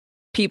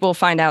people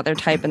find out their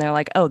type and they're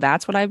like, oh,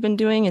 that's what I've been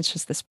doing. It's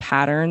just this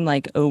pattern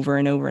like over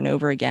and over and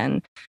over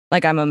again.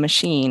 Like I'm a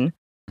machine.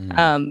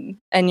 And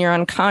your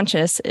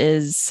unconscious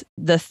is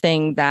the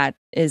thing that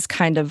is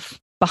kind of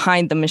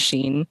behind the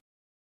machine.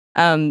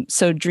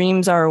 So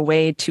dreams are a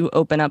way to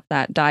open up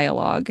that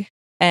dialogue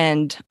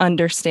and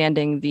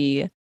understanding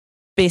the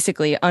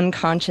basically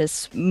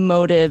unconscious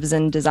motives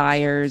and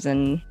desires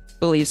and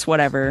beliefs,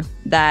 whatever,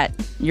 that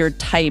your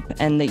type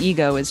and the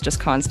ego is just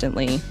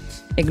constantly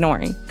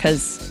ignoring.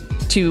 Because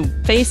to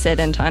face it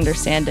and to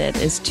understand it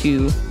is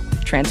to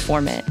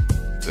transform it.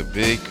 The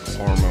big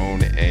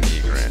hormone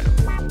Enneagram.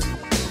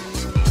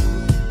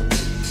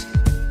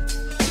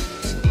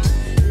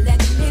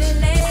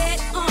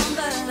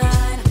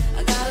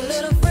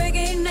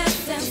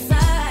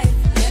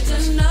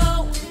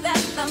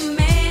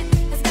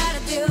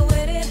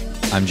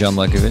 I'm John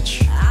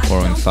Lekovich,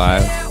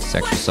 415,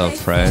 Sexual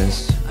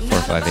Self-Pres,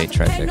 458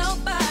 Trifix.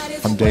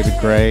 I'm David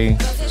Gray,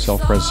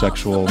 Self-Pres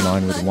Sexual,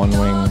 9 with 1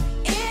 wing,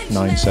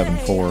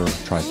 974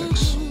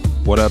 Trifix.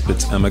 What up,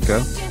 it's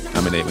Emeka.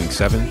 I'm an 8-wing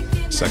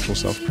 7, Sexual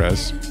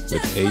Self-Pres,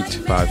 with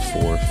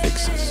 854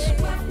 fixes.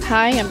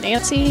 Hi, I'm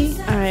Nancy.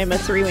 I'm a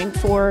 3-wing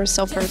 4,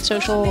 Self-Pres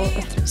Social, a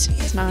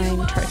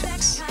 369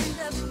 Trifix.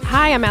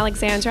 Hi, I'm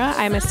Alexandra.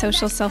 I'm a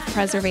Social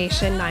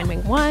Self-Preservation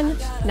 9-wing 1,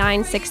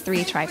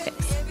 963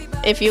 Trifix.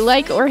 If you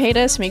like or hate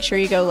us, make sure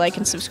you go like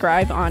and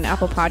subscribe on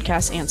Apple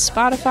Podcasts and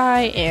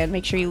Spotify, and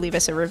make sure you leave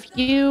us a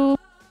review.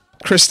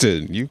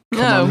 Kristen, you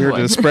come on here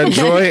to spread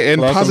joy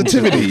and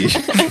positivity.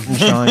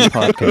 Shine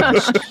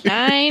Podcast.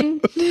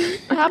 9.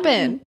 Hop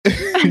in.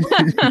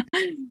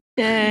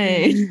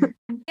 Yay.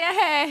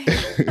 Yay!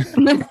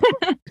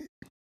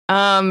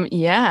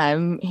 Yeah,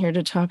 I'm here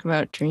to talk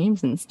about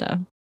dreams and stuff.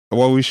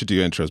 Well, we should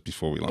do intros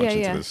before we launch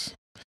into this.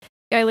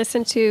 I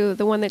listened to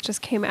the one that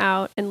just came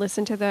out and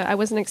listened to I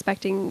wasn't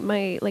expecting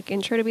my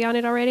intro to be on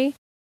it already.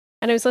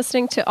 And I was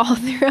listening to all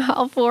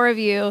 4 of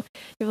you.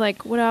 You're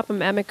like, what up?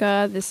 I'm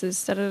Emeka. This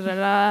is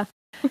da-da-da-da.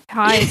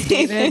 Hi, it's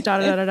David.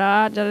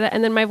 Da-da-da-da-da.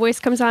 And then my voice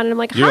comes on and I'm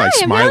like, you're hi, like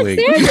smiling.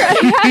 I'm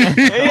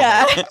Alexandra.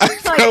 Yeah.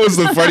 That was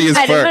the funniest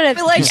part. I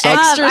feel like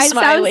extra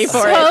smiley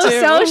for it,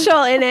 too.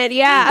 Social in it,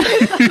 yeah.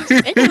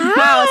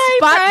 Wow,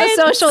 spot friends.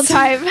 the social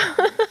type.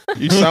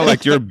 You sound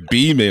like you're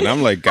beaming.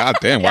 I'm like, God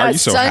damn, why are you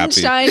so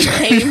sunshine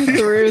happy? came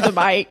through the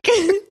mic.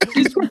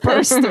 Just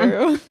burst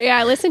through. Yeah,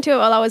 I listened to it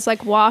while I was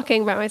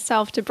walking by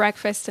myself to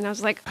breakfast, and I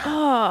was like,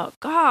 "Oh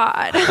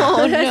God,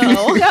 oh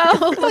no,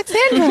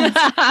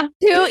 Alexandra,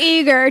 too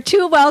eager,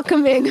 too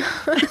welcoming."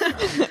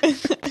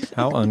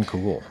 How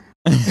uncool.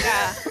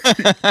 Yeah,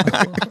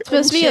 it's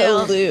supposed to be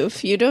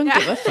aloof. You don't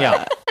give a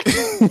fuck.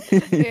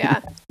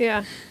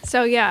 yeah.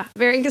 So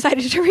very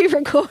excited to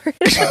re-record.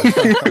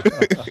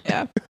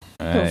 Yeah.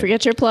 Right. Don't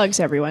forget your plugs,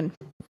 everyone.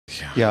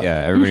 Yeah.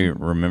 Yeah, everybody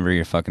remember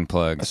your fucking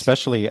plugs.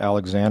 Especially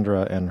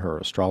Alexandra and her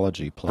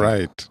astrology plug.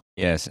 Right.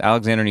 Yes,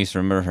 Alexandra needs to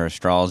remember her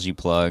astrology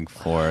plug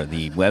for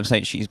the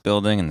website she's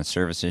building and the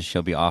services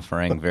she'll be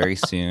offering very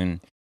soon.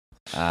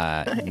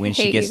 When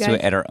she gets to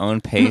it at her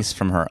own pace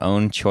from her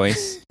own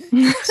choice.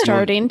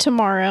 Starting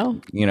tomorrow.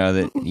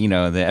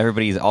 That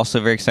everybody is also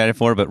very excited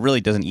for, but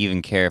really doesn't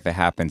even care if it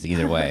happens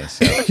either way.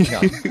 So,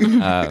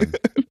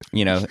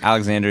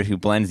 Alexander, who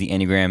blends the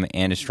Enneagram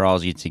and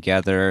astrology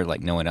together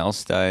like no one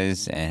else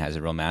does and has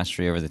a real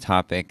mastery over the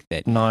topic.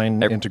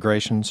 9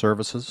 integration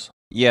services.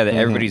 Yeah, that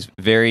everybody's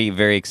very,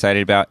 very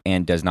excited about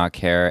and does not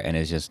care and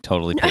is just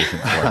totally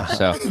patient for.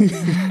 So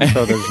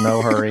there's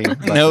no hurry.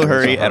 No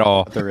hurry at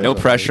all. No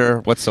pressure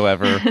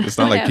whatsoever. It's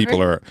not like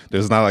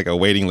there's not like a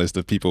waiting list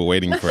of people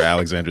waiting for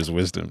Alexandra's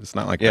wisdom. It's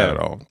not like that at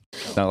all.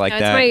 It's not like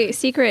It's that. my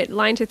secret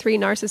line to 3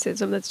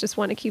 narcissism that's just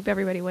want to keep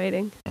everybody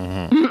waiting.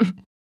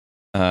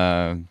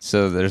 Mm-hmm.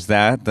 So there's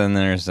that. Then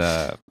there's,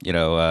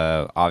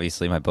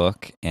 obviously my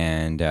book.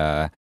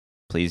 And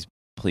please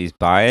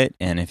buy it.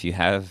 And if you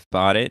have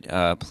bought it,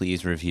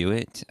 please review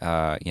it.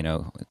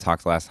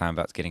 Talked last time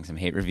about getting some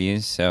hate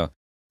reviews. So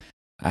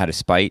I had a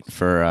spite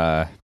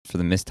for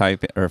the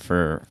mistype or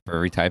for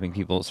retyping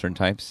people certain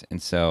types.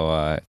 And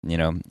so,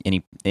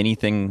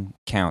 anything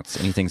counts.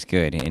 Anything's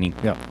good.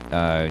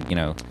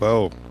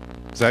 Whoa.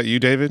 Is that you,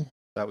 David?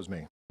 That was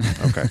me.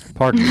 Okay.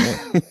 Pardon me.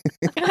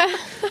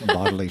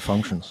 Bodily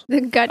functions. The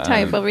gut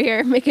type over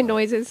here making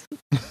noises.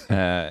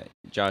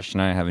 Josh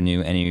and I have a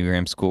new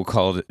Enneagram school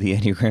called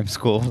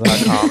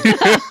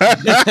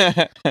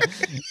theenneagramschool.com.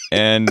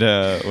 And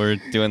we're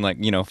doing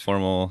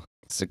formal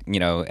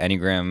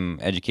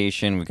Enneagram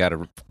education. We got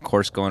a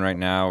course going right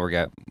now. We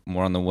got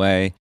more on the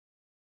way.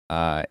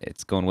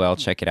 It's going well.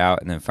 Check it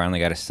out. And then finally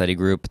got a study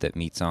group that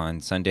meets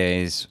on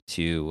Sundays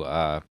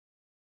to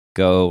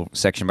go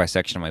section by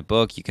section of my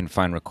book. You can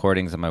find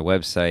recordings on my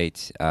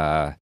website.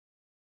 You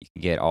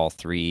can get all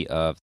 3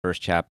 of the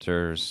first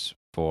chapters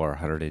for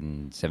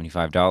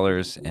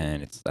 $175,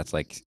 and that's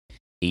like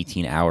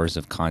 18 hours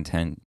of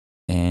content.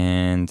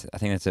 And I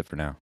think that's it for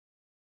now.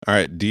 All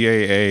right,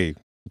 DAA,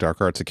 Dark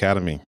Arts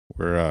Academy.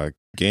 We're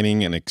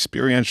gaining an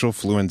experiential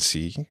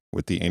fluency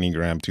with the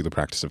Enneagram through the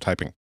practice of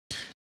typing.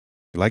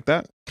 You like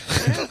that?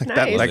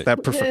 Nice. Like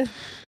that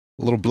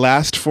little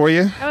blast for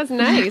you. That was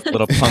nice.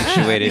 Little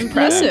punctuated.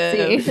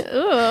 Impressive.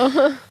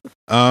 Ooh.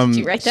 Did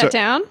you write that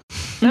down?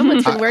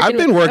 Someone's been working I've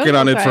been with working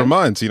on it for Protofy.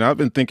 months. I've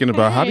been thinking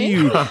about how do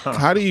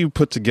Hey. you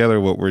put together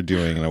what we're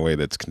doing in a way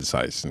that's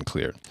concise and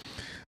clear.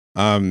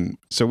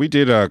 So we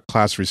did a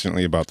class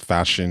recently about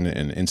fashion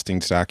and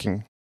instinct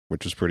stacking,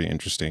 which was pretty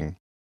interesting.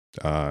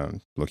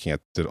 Looking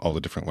at all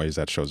the different ways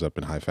that shows up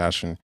in high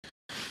fashion.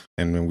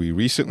 And then we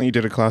recently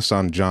did a class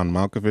on John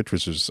Malkovich,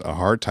 which is a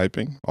hard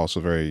typing, also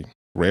very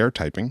rare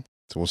typing.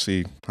 So we'll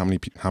see how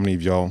many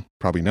of y'all,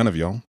 probably none of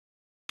y'all,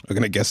 are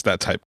going to guess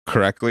that type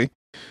correctly.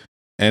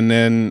 And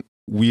then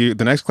the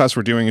next class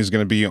we're doing is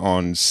going to be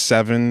on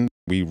 7.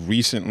 We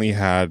recently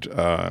had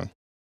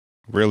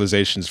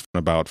realizations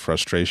about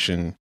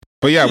frustration.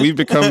 But yeah, we've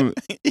become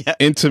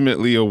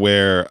intimately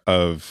aware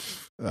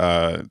of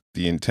the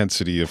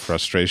intensity of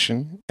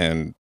frustration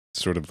and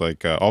sort of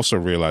like also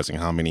realizing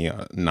how many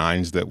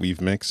 9s that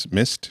we've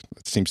missed.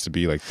 It seems to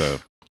be like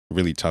the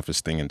really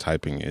toughest thing in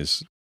typing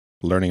is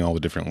learning all the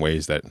different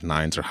ways that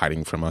 9s are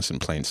hiding from us in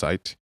plain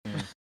sight.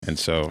 And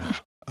so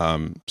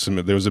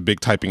there was a big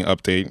typing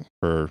update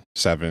for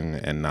 7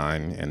 and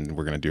 9, and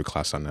we're going to do a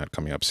class on that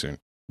coming up soon.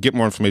 Get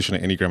more information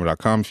at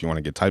Enneagrammer.com if you want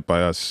to get typed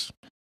by us.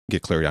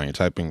 Get clarity on your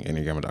typing,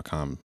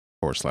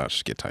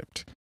 Enneagrammer.com/get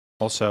typed.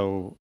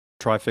 Also,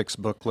 Trifix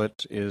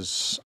booklet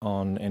is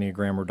on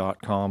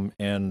Enneagrammer.com,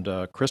 and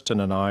Kristen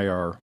and I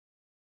are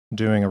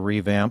doing a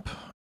revamp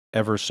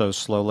ever so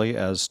slowly,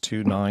 as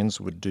 2 9s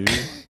would do.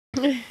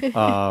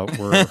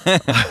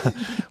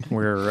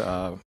 We're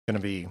going to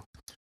be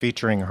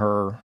featuring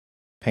her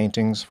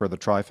paintings for the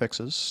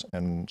Trifixes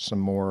and some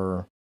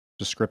more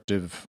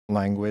descriptive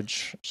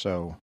language.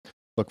 So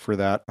look for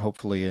that,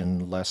 hopefully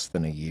in less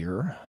than a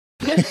year.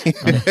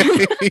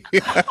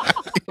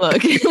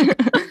 Look,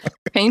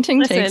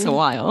 painting takes a Listen.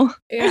 while.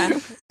 Yeah.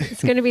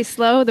 It's going to be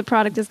slow. The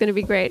product is going to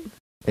be great.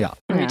 Are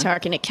we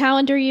talking a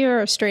calendar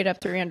year or straight up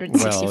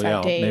 365 Well,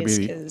 yeah, days?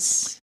 maybe-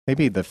 'Cause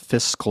Maybe the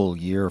fiscal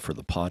year for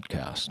the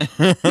podcast.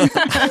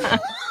 I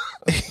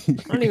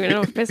don't even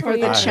know if fiscal or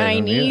year. the I don't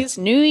Chinese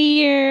New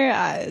Year.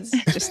 It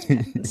just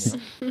depends. Just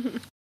All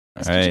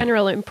a right.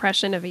 general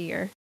impression of a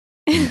year.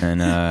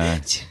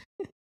 And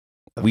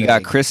we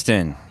got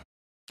Kristen.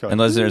 Go ahead.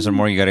 Unless there's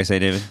more you got to say,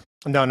 David.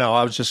 No,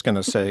 I was just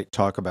going to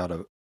talk about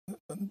a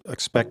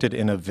expected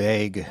in a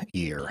vague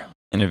year,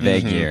 In a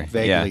vague Mhm. year.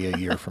 vaguely Yeah, a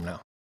year from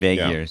now. vague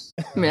Yeah. years.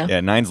 Yeah. Yeah,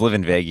 9s live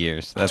in vague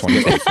years. That's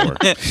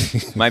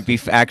 2024. might be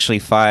actually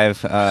 5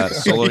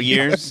 solar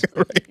years.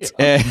 Right.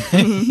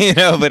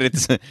 But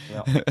it's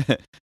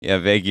yeah,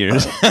 vague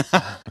years.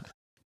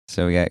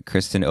 So we got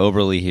Kristen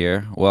Oberly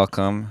here.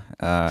 Welcome,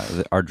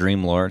 our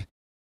dream lord.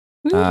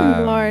 Ooh,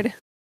 Um, Lord.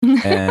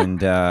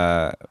 And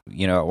I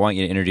want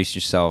you to introduce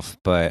yourself,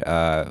 but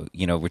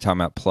we're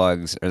talking about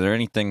plugs. Are there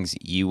any things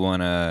you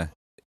want to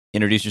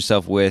introduce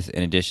yourself with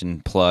in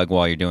addition plug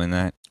while you're doing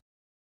that?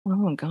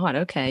 Oh God.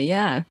 Okay.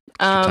 Yeah.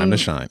 Time to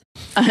shine.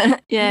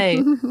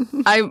 Yay.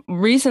 I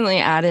recently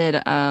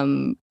added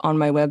on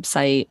my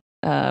website,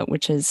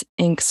 which is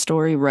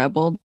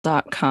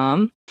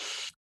inkstoryrebel.com,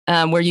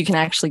 where you can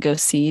actually go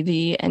see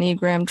the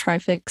Enneagram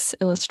Trifix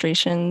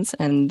illustrations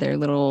and their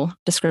little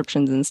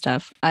descriptions and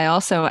stuff. I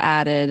also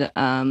added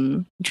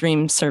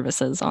dream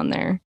services on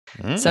there.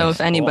 So if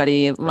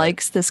anybody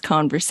likes this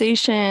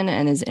conversation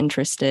and is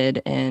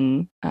interested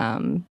in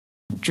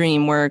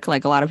dream work,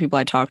 like a lot of people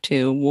I talk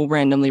to will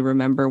randomly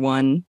remember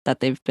one that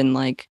they've been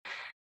like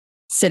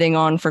sitting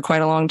on for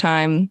quite a long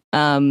time.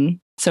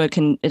 So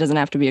it doesn't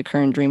have to be a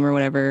current dream or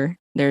whatever.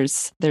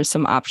 There's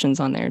some options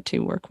on there to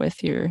work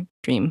with your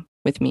dream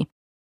with me.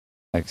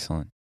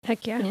 Excellent.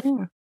 Heck yeah.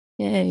 Yeah.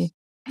 Yay.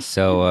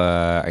 So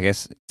I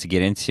guess to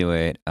get into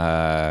it,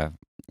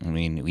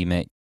 we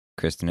met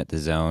Kristen at the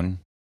Zone.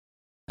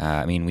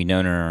 We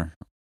known her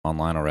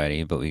online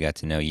already, but we got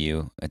to know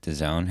you at the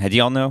Zone. Had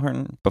y'all know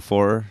her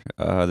before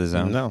the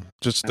Zone? No,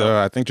 just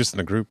I think just in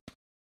the group.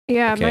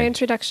 Yeah, Okay. my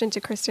introduction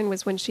to Kristen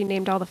was when she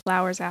named all the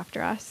flowers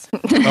after us.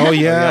 Oh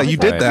yeah, you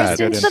did Right. that.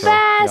 Good Kristen's the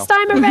intro. best.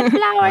 I'm a red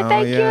flower. Oh,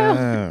 Thank you.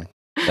 yeah.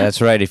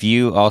 That's right. If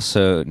you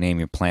also name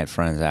your plant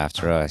friends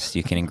after us,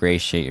 you can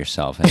ingratiate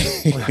yourself on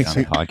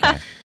the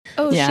podcast.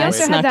 Oh, Yeah, she I also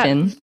had snuck that.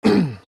 in. She also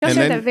And had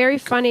then- that very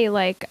funny,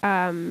 like,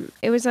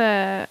 it was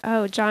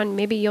John,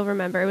 maybe you'll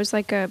remember. It was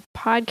like a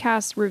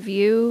podcast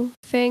review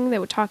thing that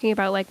were talking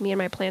about, like, me and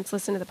my plants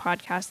listen to the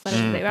podcast. I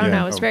don't yeah.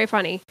 know. It's very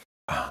funny.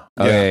 Oh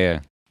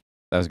yeah.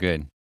 That was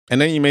good. And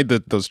then you made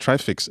those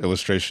Trifix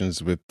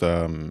illustrations with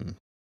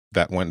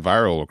that went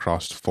viral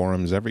across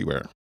forums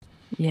everywhere.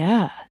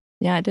 Yeah.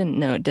 Yeah, I didn't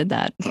know it did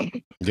that. Yeah,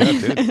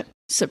 it did.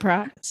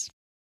 Surprise.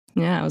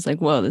 Yeah, I was like,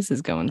 whoa, this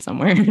is going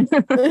somewhere.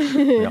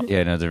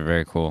 Yeah, no, they're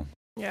very cool.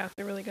 Yeah,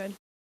 they're really good.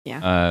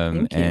 Thank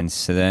you. And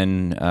so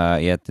then,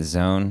 at the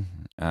Zone,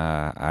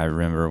 I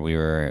remember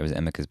it was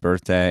Emika's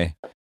birthday.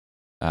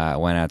 I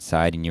went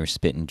outside and you were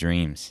spitting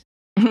dreams.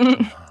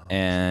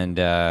 And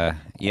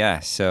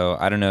so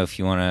I don't know if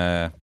you want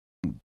to.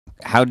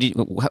 How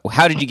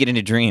did you get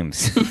into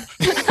dreams?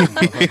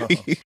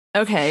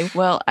 Okay,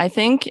 well, I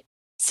think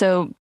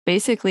so.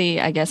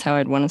 Basically, I guess how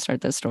I'd want to start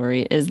this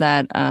story is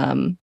that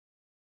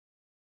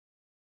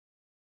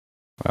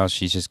Wow,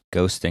 she's just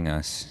ghosting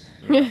us.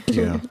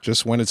 Yeah,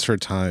 just when it's her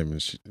time,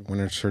 when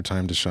it's her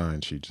time to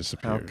shine, she How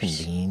disappears.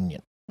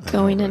 convenient. I know,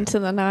 Going right? into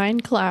the 9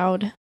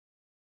 cloud.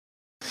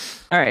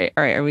 All right.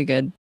 Are we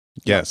good?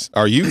 Yes.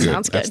 Are you good?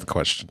 Sounds That's good. the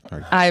question.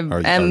 I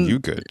Are am. you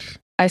good?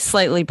 I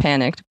slightly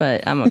panicked,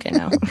 but I'm okay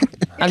now.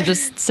 I'm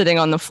just sitting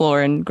on the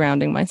floor and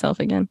grounding myself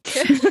again.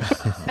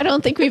 I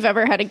don't think we've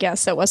ever had a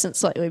guest that wasn't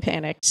slightly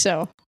panicked,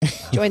 so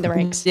join the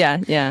ranks.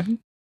 Yeah.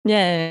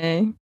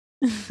 Yay.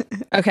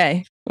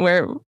 Okay.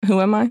 Who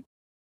am I?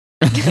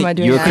 Am I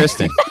doing You're that?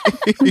 Kristen.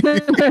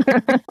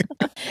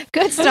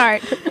 Good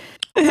start.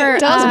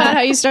 Tell us about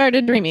how you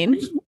started dreaming.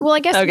 Well, I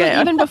guess Okay.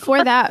 even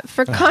before that,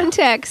 for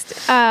context,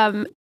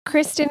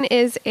 Kristen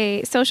is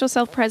a social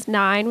self-pres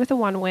 9 with a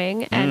 1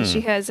 wing, and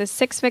she has a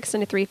 6 fix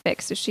and a 3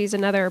 fix. So she's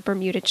another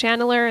Bermuda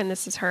channeler, and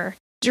this is her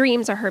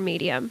dreams are her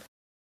medium.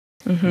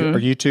 Mhm. Are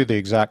you two the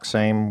exact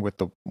same with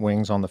the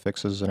wings on the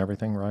fixes and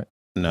everything, right?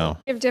 No.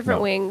 We have different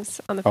No.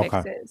 wings on the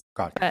Okay. fixes,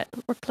 Gotcha. but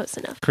we're close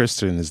enough.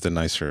 Kristen is the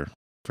nicer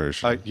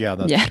version. Yeah,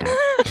 that's Yeah.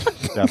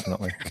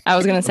 definitely. I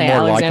was gonna say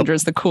More Alexandra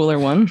is the cooler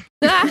one.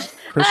 I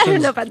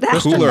don't know about that.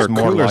 Kristen's Cooler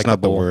more is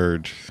not the likable.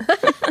 word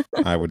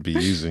I would be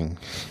using.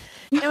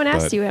 No one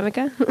asked But- you,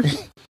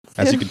 Emeka.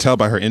 As you can tell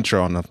by her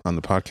intro on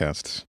the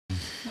podcast.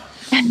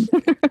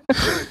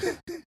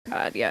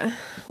 God, yeah,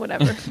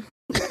 whatever.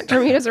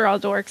 Bermudas are all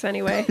dorks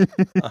anyway.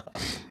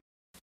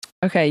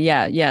 Okay.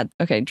 Yeah.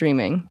 Okay.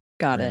 Dreaming.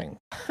 Got it.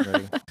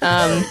 Ready?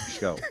 Um,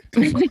 Go.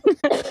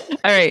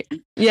 All right.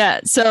 Yeah.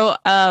 So,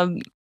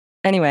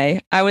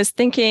 anyway, I was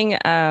thinking,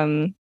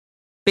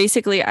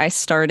 basically I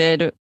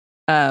started,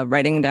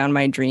 writing down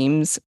my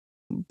dreams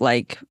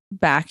like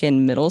back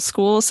in middle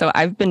school. So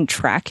I've been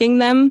tracking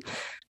them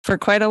for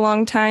quite a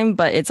long time,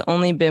 but it's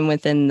only been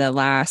within the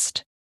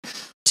last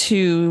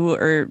 2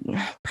 or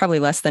probably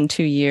less than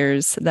 2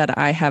 years that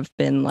I have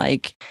been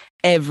like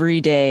every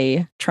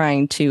day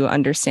trying to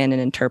understand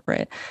and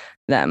interpret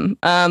them.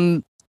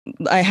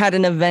 I had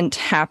an event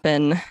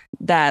happen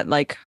that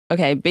like,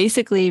 okay,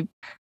 basically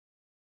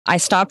I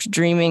stopped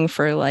dreaming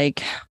for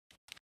like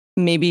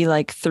maybe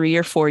like 3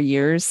 or 4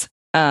 years.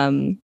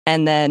 And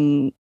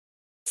then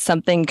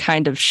something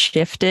kind of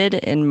shifted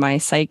in my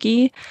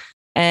psyche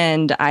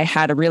and I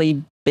had a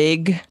really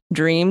big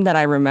dream that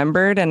I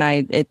remembered and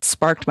it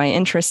sparked my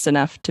interest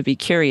enough to be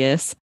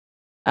curious.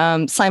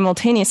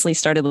 Simultaneously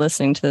started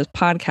listening to this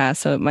podcast,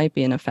 so it might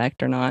be an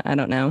effect or not. I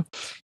don't know.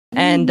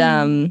 And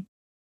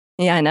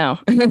yeah, I know.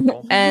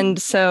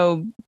 And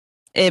so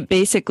it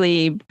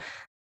basically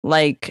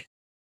like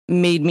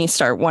made me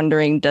start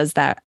wondering, does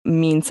that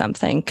mean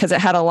something? Because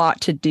it had a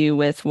lot to do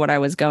with what I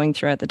was going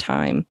through at the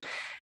time.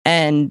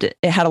 And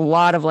it had a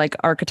lot of like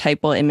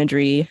archetypal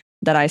imagery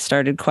that I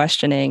started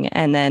questioning.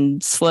 And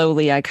then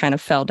slowly I kind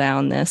of fell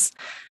down this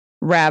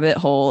rabbit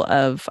hole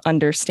of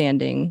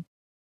understanding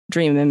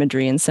dream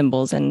imagery and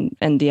symbols and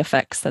the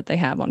effects that they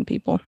have on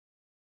people.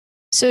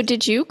 So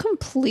did you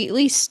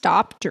completely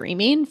stop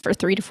dreaming for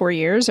 3 to 4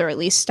 years, or at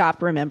least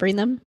stop remembering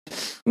them?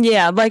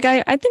 Yeah, like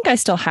I think I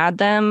still had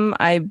them.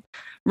 I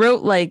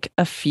wrote like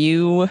a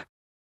few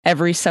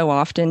every so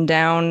often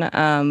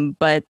down,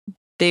 but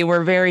they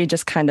were very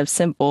just kind of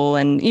simple.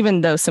 And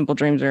even though simple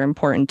dreams are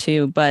important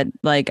too, but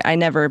like I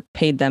never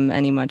paid them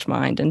any much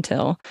mind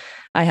until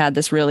I had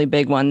this really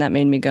big one that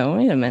made me go,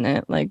 wait a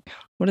minute, like,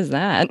 what is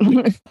that?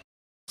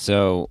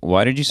 So,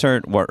 why did you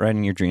start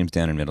writing your dreams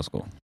down in middle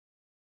school?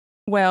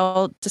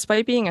 Well,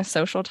 despite being a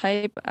social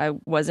type, I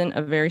wasn't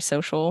a very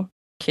social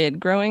kid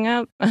growing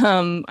up.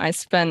 I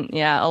spent,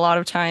 a lot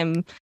of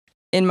time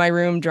in my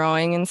room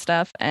drawing and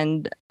stuff,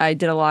 and I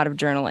did a lot of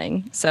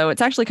journaling. So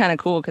it's actually kind of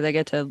cool because I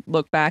get to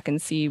look back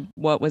and see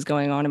what was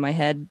going on in my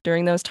head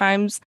during those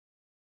times.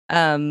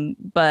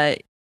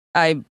 But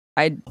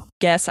I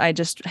guess I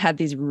just had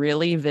these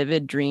really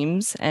vivid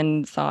dreams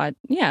and thought,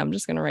 I'm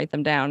just going to write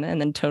them down and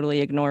then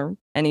totally ignore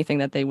anything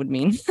that they would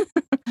mean.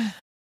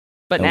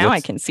 But And now I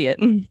what's- can see it.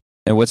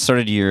 And what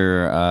started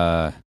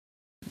your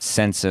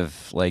sense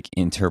of like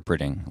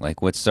interpreting?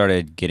 Like, what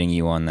started getting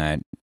you on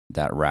that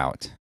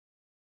route?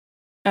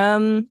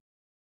 When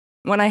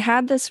I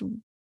had this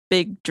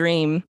big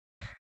dream,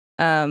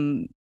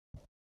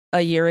 a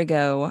year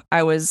ago,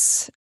 I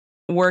was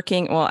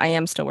working. Well, I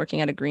am still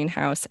working at a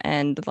greenhouse,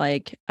 and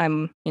like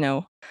I'm,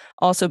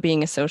 also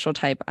being a social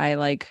type. I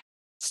like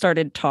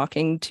started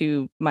talking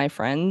to my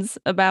friends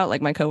about,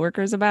 like my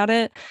coworkers about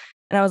it,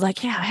 and I was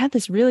like, I had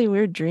this really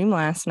weird dream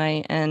last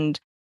night, and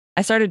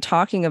I started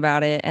talking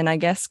about it, and I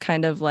guess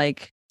kind of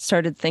like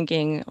started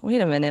thinking,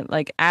 wait a minute,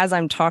 like as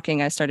I'm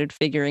talking, I started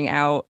figuring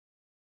out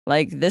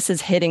like this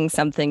is hitting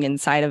something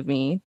inside of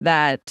me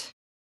that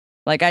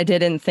like I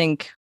didn't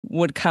think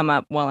would come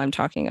up while I'm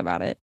talking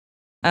about it.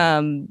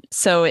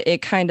 So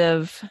it kind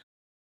of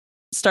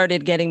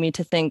started getting me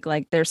to think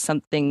like there's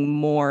something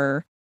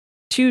more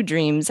to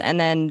dreams. And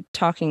then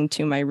talking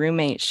to my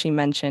roommate, she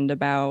mentioned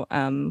about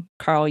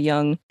Carl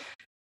Jung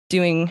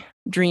doing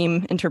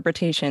dream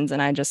interpretations,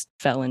 and I just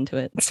fell into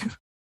it.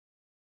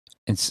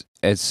 It's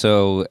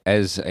so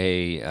as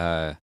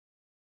a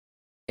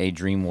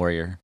dream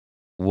warrior,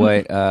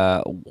 what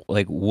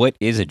what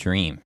is a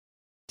dream?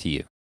 to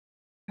you?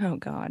 Oh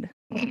God.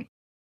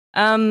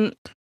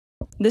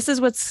 This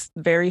is what's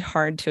very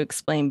hard to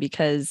explain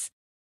because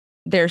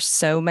there's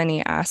so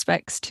many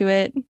aspects to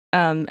it,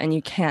 and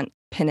you can't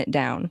pin it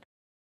down.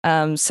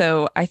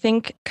 So I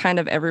think kind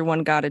of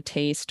everyone got a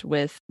taste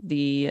with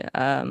the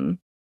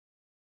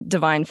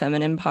Divine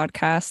Feminine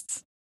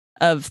podcasts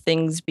of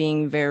things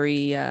being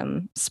very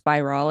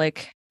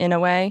spiralic in a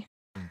way.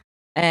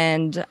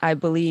 And I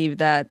believe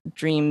that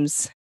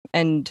dreams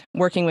and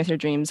working with your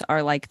dreams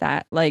are like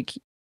that. Like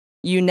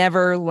you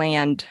never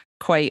land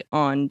quite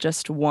on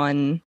just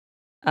one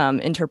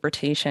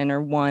interpretation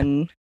or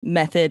one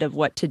method of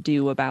what to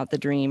do about the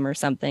dream or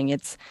something.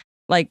 It's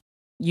like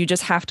you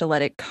just have to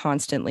let it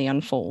constantly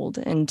unfold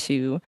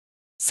into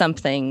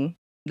something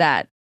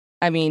that,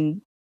 I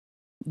mean,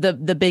 the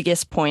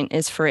biggest point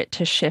is for it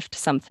to shift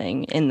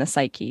something in the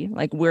psyche.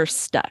 Like we're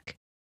stuck.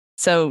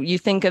 So you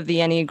think of the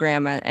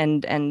Enneagram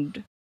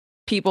and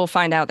people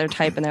find out their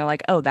type and they're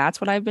like, oh,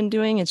 that's what I've been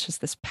doing. It's just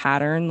this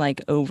pattern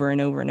like over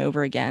and over and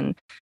over again.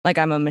 Like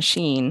I'm a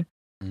machine.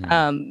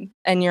 And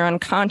your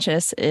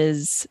unconscious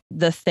is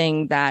the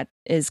thing that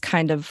is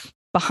kind of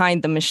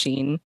behind the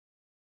machine.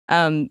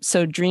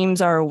 So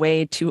dreams are a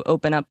way to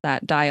open up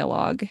that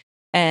dialogue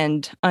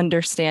and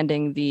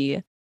understanding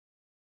the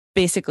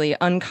basically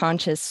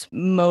unconscious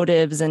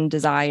motives and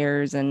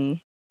desires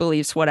and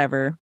beliefs,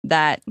 whatever,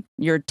 that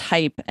your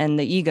type and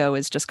the ego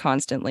is just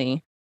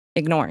constantly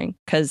ignoring.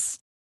 Because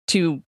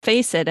to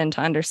face it and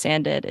to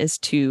understand it is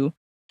to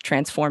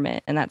transform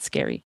it. And that's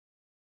scary.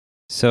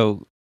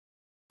 So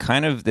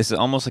kind of, this is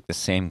almost like the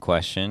same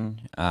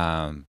question,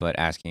 but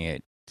asking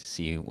it to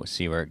see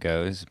where it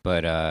goes.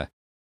 But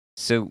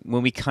so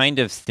when we kind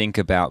of think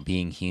about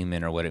being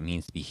human or what it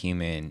means to be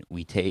human,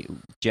 we take,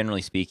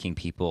 generally speaking,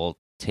 people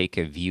take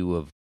a view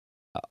of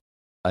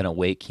an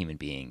awake human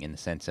being in the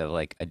sense of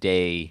like a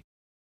day,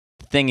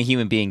 the thing a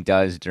human being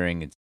does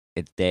during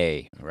its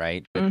day,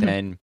 right? But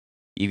then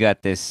you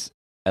got this,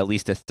 at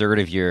least a third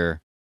of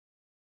your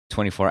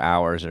 24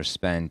 hours are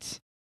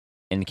spent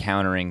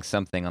encountering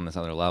something on this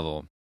other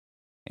level.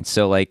 And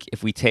so like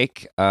if we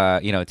take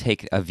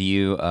take a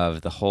view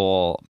of the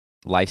whole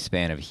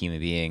lifespan of a human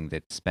being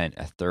that spent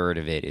a third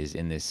of it is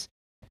in this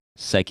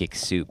psychic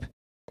soup,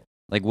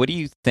 like what do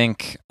you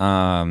think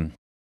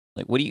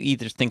like what do you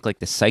either think like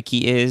the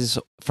psyche is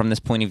from this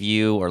point of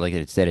view, or like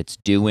it's that it's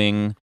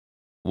doing?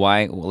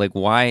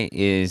 Why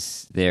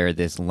is there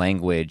this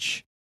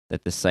language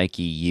that the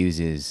psyche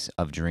uses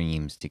of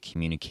dreams to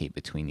communicate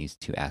between these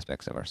two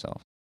aspects of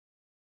ourselves?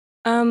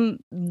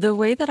 The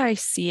way that I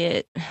see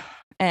it,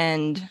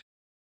 and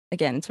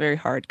again, it's very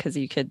hard because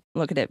you could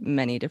look at it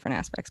many different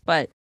aspects,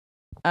 but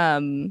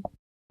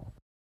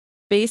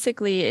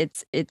basically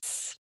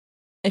it's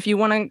if you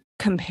want to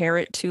compare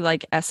it to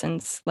like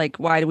essence, like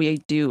why do we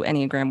do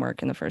Enneagram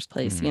work in the first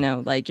place? You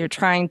know, like you're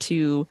trying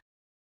to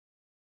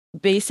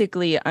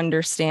basically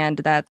understand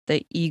that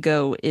the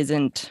ego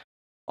isn't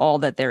all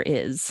that there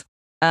is.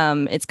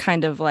 It's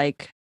kind of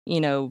like,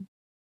 you know,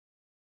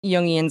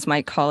 Jungians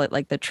might call it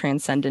like the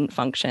transcendent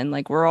function.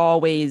 Like we're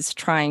always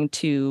trying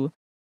to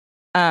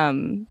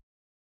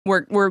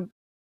we're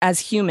as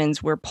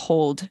humans, we're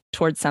pulled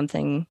towards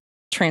something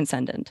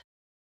transcendent.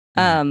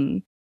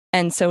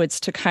 And so it's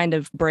to kind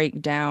of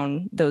break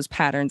down those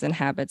patterns and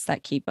habits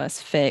that keep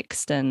us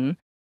fixed and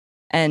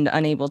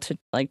unable to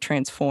like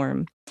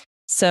transform.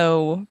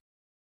 So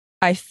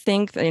I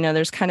think that, you know,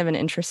 there's kind of an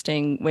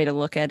interesting way to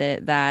look at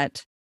it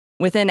that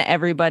within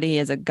everybody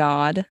is a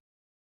God.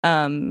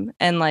 And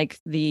like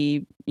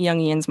the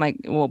Jungians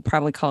will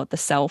probably call it the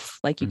self,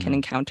 like you can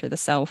encounter the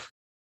self.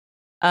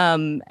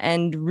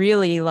 And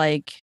really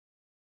like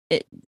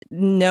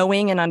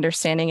knowing and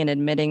understanding and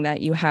admitting that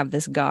you have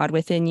this God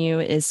within you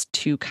is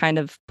to kind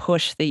of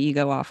push the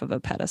ego off of a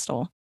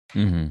pedestal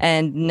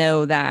and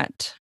know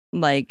that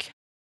like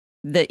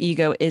the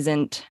ego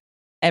isn't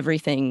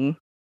everything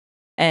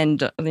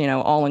and, you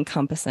know, all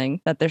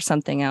encompassing, that there's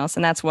something else.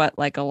 And that's what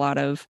like a lot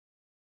of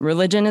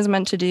religion is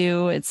meant to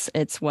do.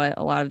 It's what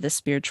a lot of the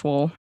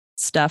spiritual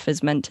stuff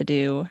is meant to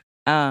do.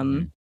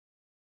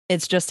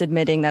 It's just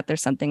admitting that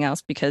there's something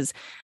else, because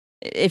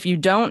if you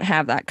don't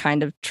have that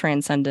kind of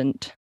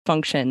transcendent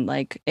function,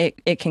 like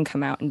it can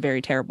come out in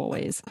very terrible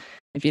ways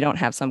if you don't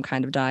have some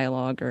kind of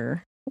dialogue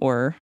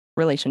or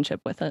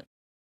relationship with it.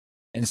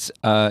 And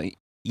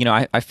you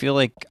know, I feel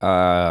like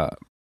our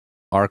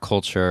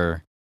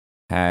culture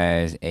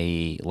has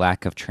a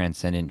lack of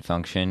transcendent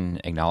function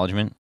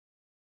acknowledgement.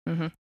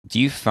 Do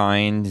you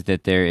find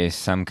that there is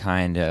some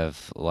kind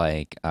of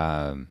like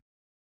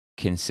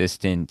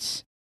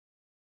consistent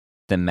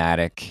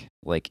thematic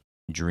like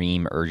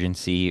dream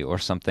urgency or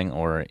something,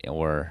 or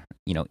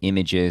you know,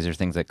 images or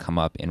things that come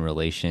up in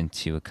relation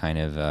to a kind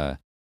of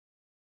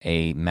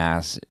a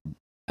mass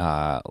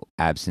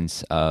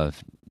absence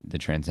of the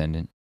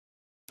transcendent?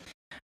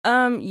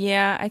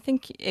 Yeah, I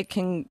think it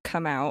can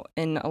come out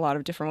in a lot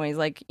of different ways.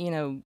 Like, you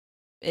know,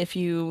 if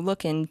you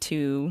look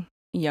into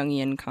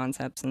Jungian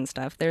concepts and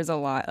stuff, there's a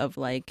lot of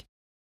like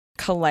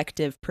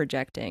collective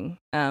projecting,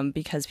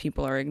 because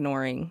people are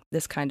ignoring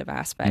this kind of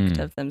aspect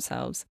of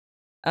themselves.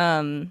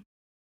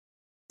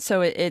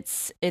 so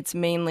it's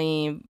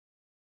mainly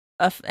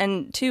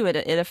and two,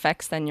 it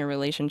affects then your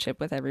relationship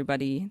with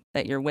everybody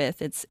that you're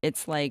with.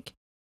 It's like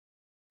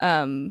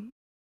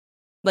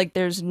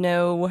there's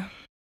no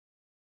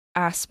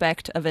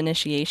aspect of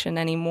initiation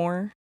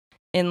anymore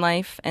in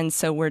life, and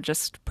so we're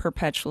just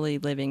perpetually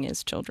living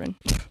as children.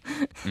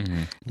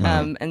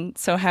 And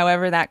so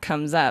however that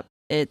comes up,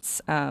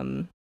 it's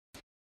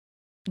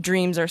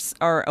dreams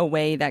are a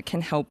way that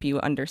can help you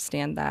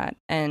understand that,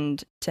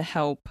 and to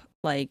help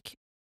like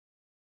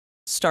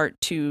start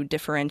to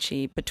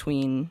differentiate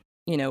between,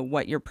 you know,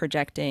 what you're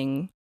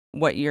projecting,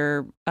 what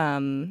your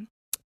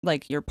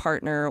like your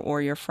partner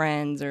or your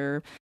friends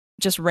or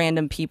just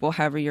random people,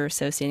 however you're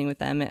associating with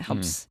them. It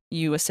helps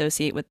you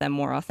associate with them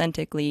more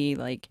authentically.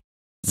 Like,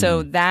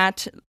 so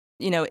that,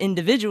 you know,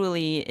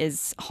 individually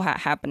is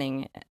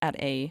happening at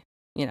a,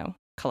 you know,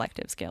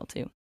 collective scale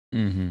too.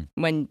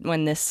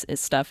 When this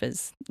stuff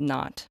is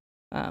not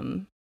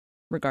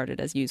regarded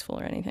as useful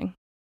or anything.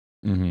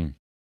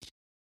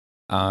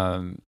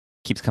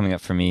 Keeps coming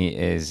up for me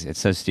is, it's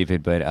so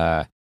stupid,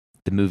 but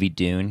the movie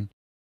Dune.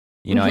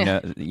 You know, I know,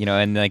 you know,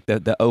 and like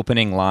the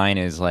opening line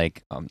is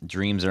like,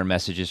 dreams are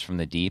messages from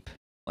the deep.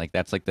 Like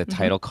that's like the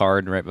title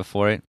card right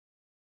before it.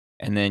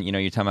 And then, you know,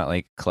 you're talking about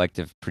like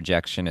collective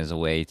projection as a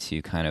way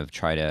to kind of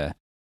try to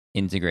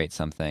integrate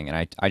something.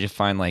 And I just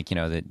find like, you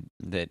know,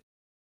 that,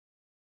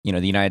 you know,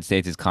 the United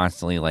States is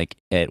constantly like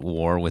at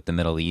war with the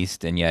Middle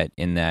East. And yet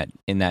in that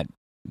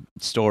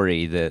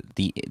story, the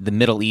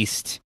Middle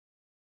East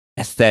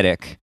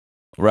aesthetic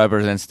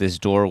represents this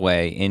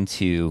doorway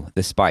into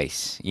the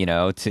spice, you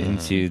know,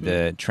 into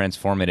the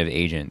transformative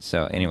agent.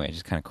 So anyway,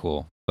 just kind of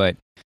cool. But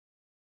I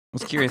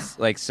was curious,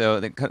 like, so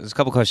there's a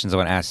couple questions I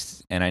want to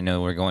ask, and I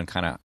know we're going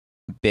kind of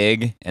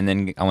big, and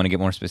then I want to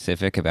get more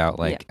specific about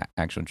like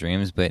actual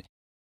dreams. But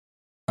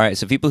all right,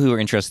 so people who are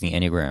interested in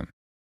the Enneagram,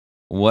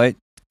 what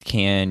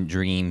can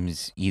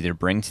dreams either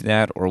bring to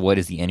that, or what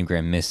is the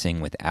Enneagram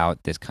missing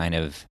without this kind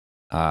of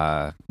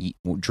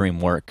dream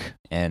work?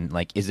 And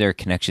like, is there a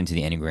connection to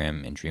the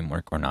Enneagram and dream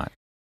work or not?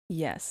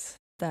 Yes,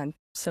 I'm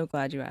so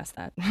glad you asked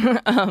that.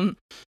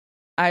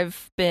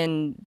 I've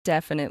been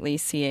definitely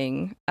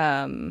seeing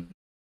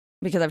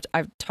because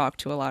I've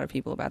talked to a lot of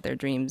people about their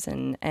dreams,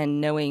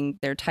 and knowing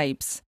their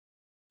types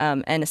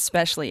and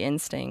especially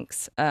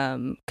instincts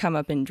come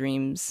up in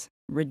dreams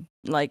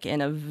like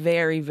in a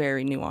very,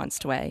 very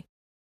nuanced way.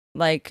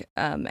 Like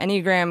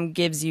Enneagram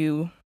gives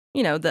you,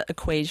 you know, the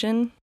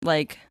equation,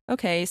 like,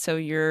 okay, so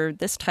you're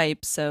this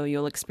type, so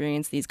you'll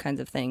experience these kinds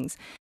of things.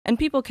 And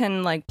people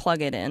can like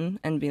plug it in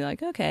and be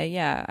like, okay,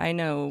 yeah, I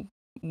know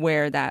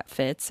where that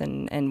fits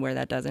and where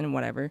that doesn't and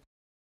whatever.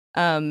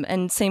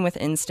 And same with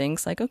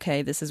instincts, like,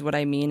 okay, this is what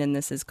I mean and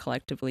this is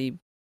collectively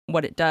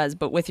what it does.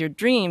 But with your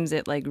dreams,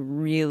 it like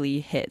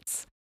really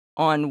hits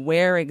on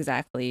where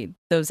exactly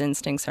those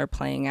instincts are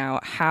playing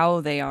out,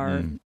 how they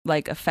are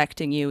like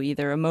affecting you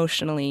either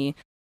emotionally,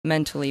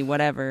 mentally,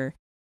 whatever.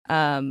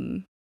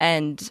 And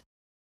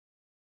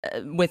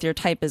with your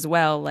type as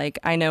well, like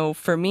I know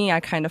for me, I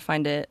kind of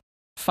find it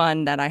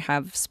fun that I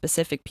have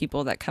specific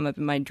people that come up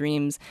in my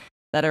dreams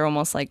that are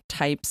almost like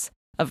types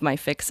of my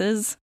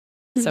fixes.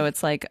 So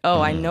it's like, oh,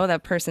 I know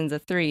that person's a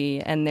 3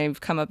 and they've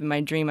come up in my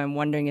dream. I'm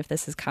wondering if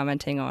this is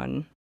commenting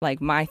on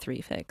like my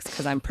 3 fix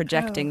because I'm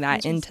projecting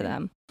that into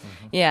them.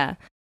 Yeah.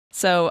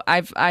 So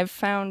I've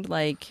found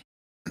like,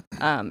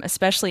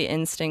 especially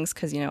instincts,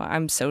 because, you know,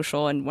 I'm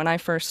social. And when I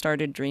first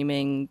started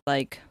dreaming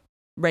like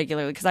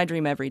regularly, because I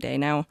dream every day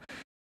now,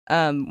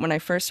 when I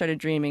first started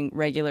dreaming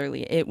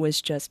regularly, it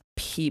was just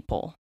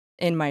people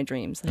in my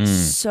dreams, like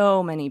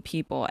so many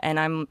people. And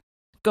I'm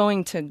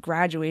going to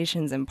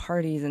graduations and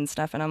parties and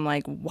stuff, and I'm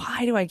like,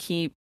 why do I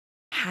keep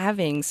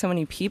having so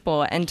many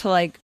people? And to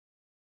like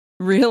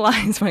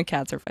realize, my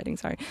cats are fighting,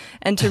 sorry.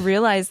 And to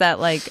realize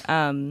that like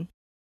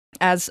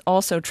as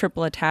also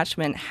triple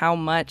attachment, how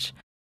much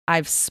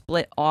I've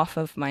split off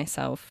of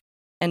myself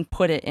and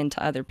put it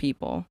into other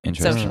people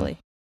socially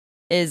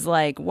is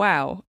like,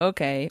 wow,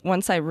 okay.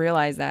 Once I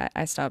realized that,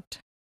 I stopped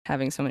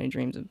having so many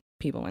dreams of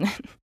people in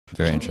it.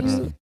 Very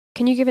interesting.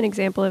 Can you give an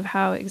example of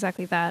how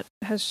exactly that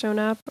has shown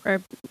up?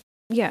 Or,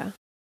 yeah,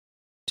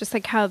 just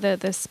like how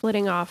the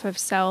splitting off of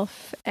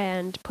self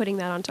and putting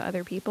that onto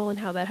other people and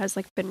how that has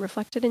like been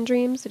reflected in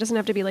dreams? It doesn't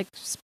have to be like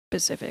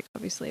specific,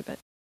 obviously, but.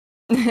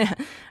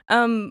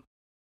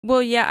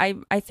 Well, yeah,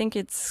 I think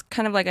it's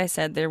kind of like I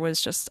said, there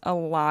was just a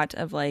lot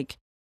of like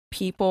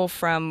people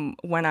from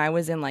when I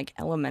was in like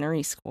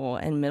elementary school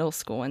and middle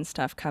school and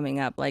stuff coming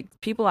up, like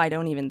people I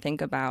don't even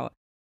think about.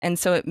 And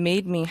so it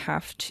made me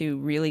have to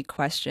really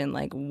question,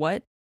 like,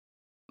 what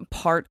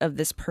part of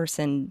this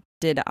person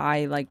did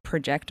I like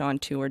project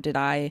onto, or did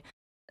I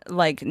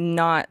like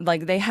not,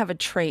 like they have a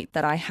trait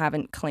that I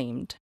haven't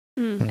claimed.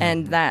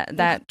 And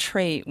that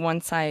trait,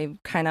 once I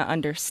kind of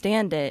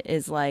understand it,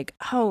 is like,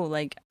 oh,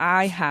 like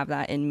I have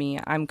that in me.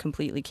 I'm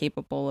completely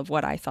capable of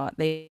what I thought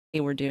they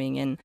were doing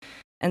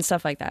and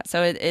stuff like that.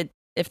 So it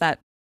if that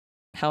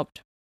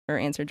helped or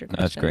answered your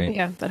question. That's great.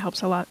 Yeah, that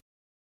helps a lot.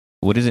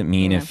 What does it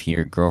mean Yeah. if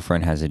your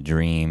girlfriend has a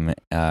dream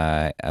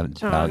about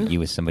John. you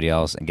with somebody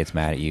else and gets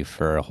mad at you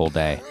for a whole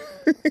day?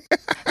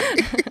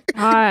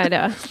 God.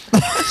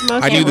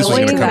 I knew this was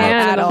gonna come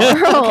Man up. in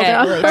the world. Okay,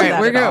 all right,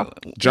 we're going.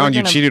 John,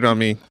 you cheated on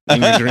me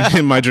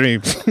in my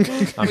dream.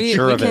 I'm we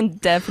sure we of can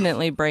it.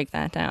 definitely break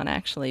that down,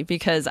 actually,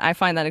 because I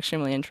find that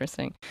extremely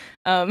interesting.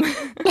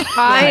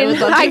 I would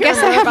love to I hear guess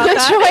I more have about no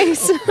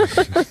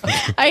that.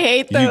 choice. I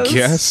hate You those.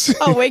 guess?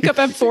 I'll wake up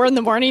at 4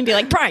 a.m. and be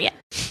like, Brian.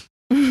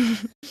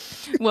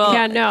 Well,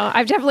 Yeah, no,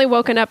 I've definitely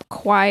woken up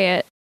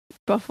quiet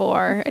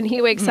before, and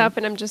he wakes Mhm. up,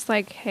 and I'm just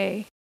like,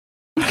 hey.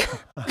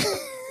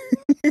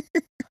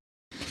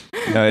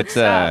 No, it's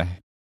Stop.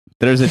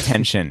 there's a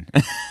tension.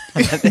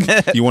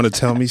 You want to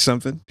tell me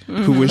something?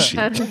 Who is she?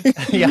 Yeah.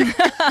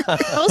 I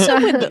also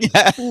would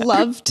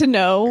love to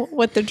know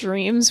what the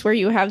dreams where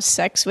you have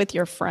sex with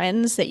your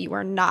friends that you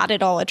are not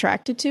at all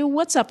attracted to.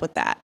 What's up with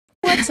that?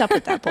 What's up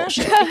with that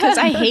bullshit? Because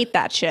I hate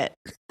that shit.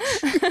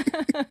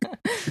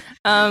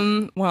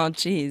 Well,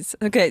 geez.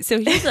 Okay, so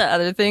here's the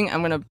other thing.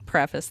 I'm gonna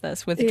preface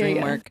this with Yeah, dream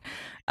yeah. work.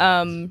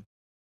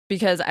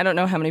 Because I don't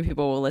know how many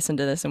people will listen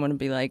to this and want to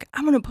be like,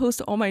 I'm gonna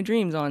post all my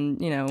dreams on,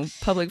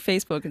 public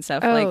Facebook and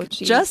stuff. Oh, like,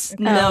 geez. just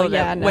Okay. know Oh,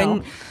 that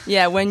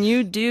yeah, when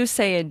you do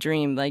say a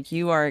dream, like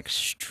you are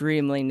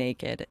extremely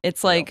naked.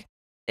 It's like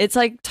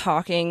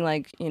talking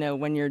like,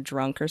 when you're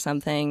drunk or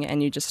something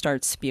and you just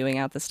start spewing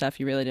out the stuff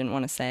you really didn't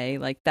want to say.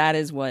 Like that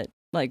is what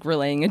like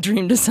relaying a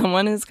dream to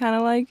someone is kind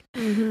of like.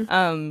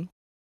 Mhm.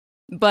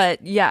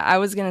 But yeah, I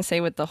was gonna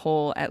say with the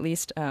whole at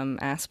least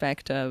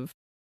aspect of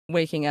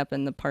waking up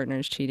and the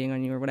partner's cheating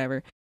on you or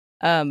whatever,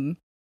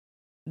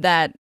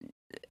 that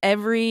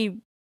every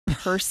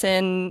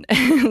person,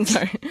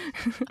 sorry,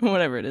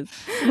 whatever it is,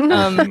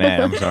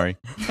 Man, I'm sorry.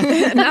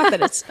 Not that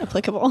it's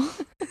applicable.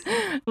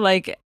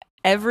 like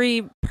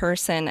every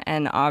person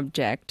and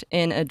object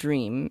in a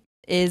dream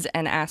is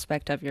an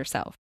aspect of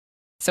yourself.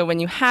 So when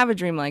you have a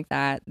dream like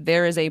that,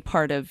 there is a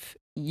part of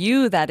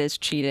you that is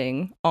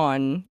cheating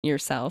on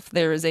yourself.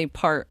 There is a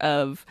part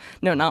of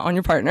not on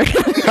your partner.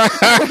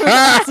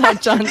 That's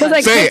what John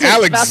said. Say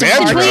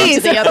Alexandra.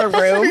 Please, the other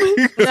room.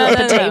 No,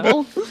 the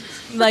table.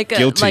 like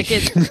Guilty.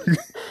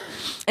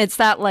 it's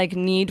that like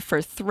need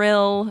for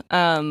thrill,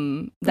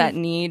 that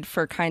need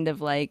for kind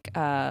of like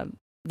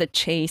the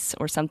chase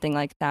or something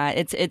like that.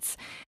 It's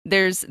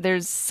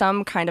there's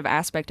some kind of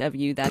aspect of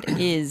you that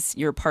is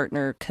your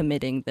partner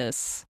committing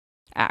this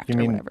act You or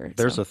mean whatever.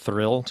 there's so. a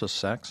thrill to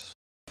sex?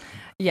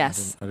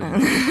 Yes. I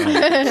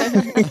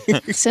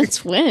didn't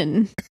Since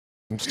when?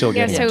 I'm still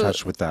Yeah, getting in so-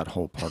 touch with that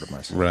whole part of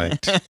myself.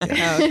 Right. Oh,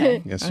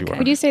 okay. Yes, you Okay. are.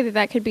 Would you say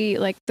that could be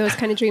like those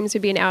kind of dreams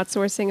would be an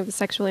outsourcing of the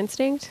sexual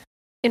instinct?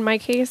 In my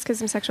case,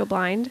 because I'm sexual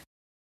blind?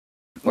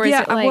 Or is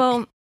yeah, it like.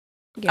 well,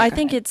 Yeah, I go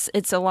think ahead.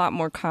 it's a lot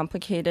more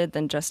complicated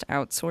than just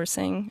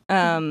outsourcing.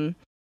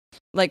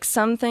 Like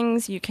some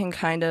things you can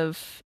kind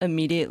of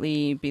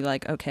immediately be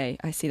like, okay,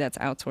 I see that's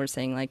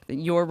outsourcing. Like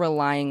you're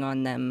relying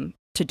on them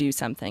to do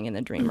something in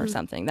the dream or Mhm.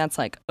 something. That's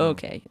like,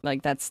 okay,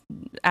 like that's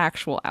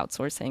actual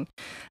outsourcing.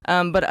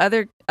 But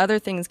other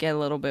things get a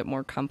little bit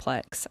more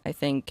complex. I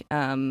think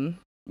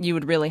you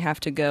would really have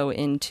to go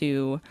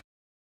into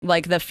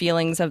like the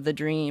feelings of the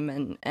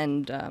dream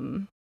and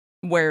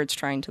where it's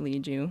trying to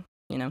lead you,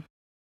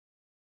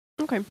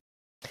 Okay.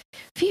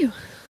 Phew.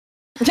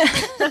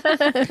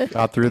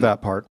 Got through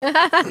that part.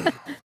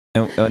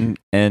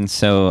 And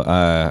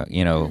so,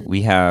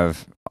 we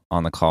have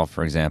on the call,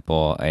 for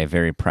example, a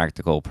very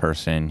practical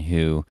person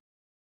who,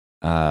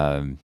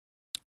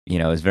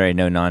 is very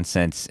no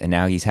nonsense, and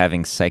now he's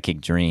having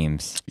psychic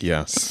dreams.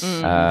 Yes.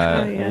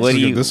 Mm. yes. What do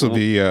you? This will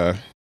be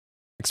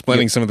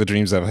explaining some of the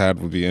dreams I've had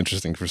would be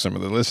interesting for some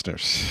of the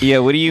listeners. Yeah.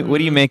 What do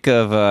you make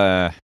of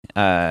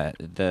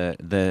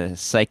the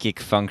psychic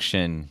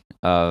function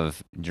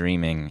of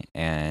dreaming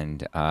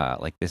and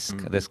like this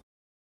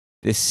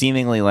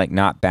seemingly like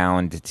not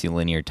bound to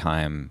linear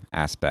time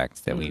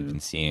aspect that we've been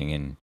seeing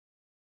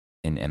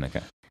in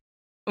Emeka?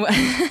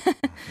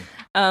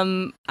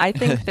 I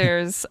think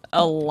there's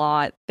a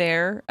lot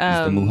there. He's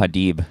the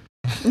Muhad'Dib.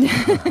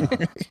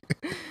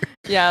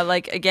 Yeah,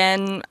 like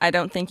again, I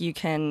don't think you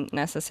can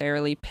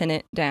necessarily pin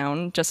it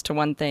down just to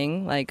one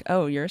thing. Like,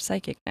 oh, you're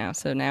psychic now,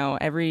 so now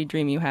every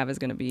dream you have is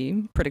going to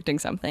be predicting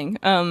something.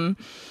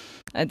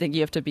 I think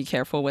you have to be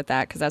careful with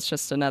that because that's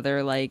just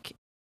another like.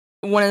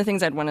 One of the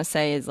things I'd want to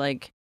say is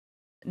like,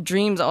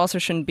 dreams also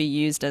shouldn't be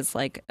used as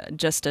like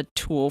just a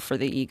tool for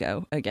the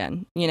ego.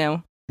 Again,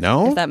 No?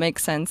 if that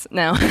makes sense.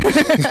 No.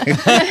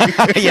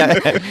 Yeah.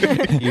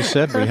 You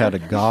said we had a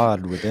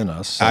god within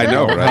us. so I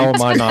know, How right?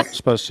 am I not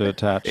supposed to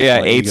attach?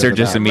 Yeah, my apes ego are to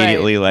just that?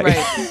 immediately like.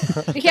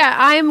 right. Yeah,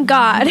 I'm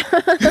God.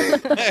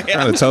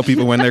 Trying to tell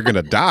people when they're going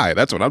to die.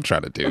 That's what I'm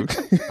trying to do.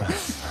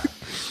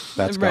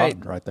 That's Right.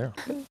 God right there.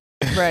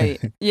 Right.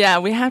 Yeah,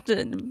 we have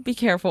to be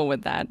careful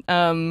with that.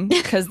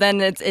 Because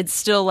then it's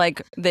still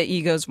like the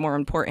ego's more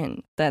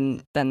important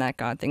than that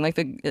God thing. Like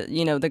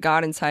the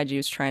God inside you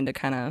is trying to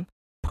kind of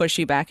push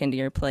you back into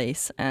your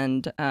place,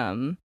 and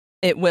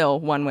it will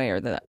one way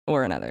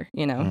or another.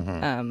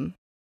 Mhm.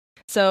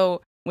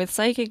 So with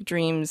psychic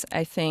dreams,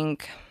 I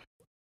think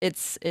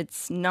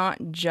it's not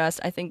just,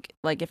 I think,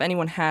 like, if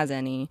anyone has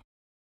any,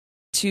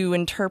 to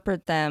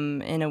interpret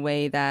them in a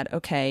way that,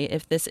 okay,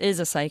 if this is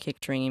a psychic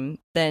dream,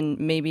 then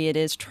maybe it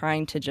is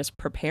trying to just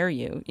prepare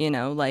you,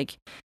 like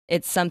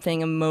it's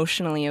something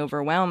emotionally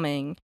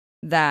overwhelming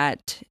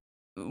that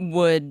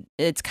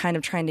it's kind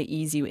of trying to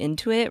ease you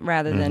into it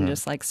rather than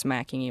just like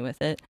smacking you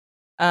with it.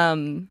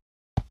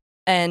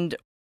 And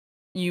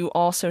you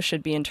also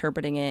should be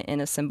interpreting it in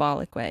a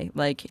symbolic way.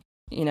 Like,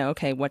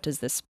 okay, what does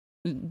this,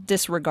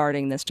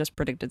 disregarding this just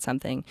predicted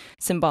something,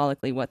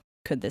 symbolically, what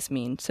could this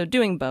mean? So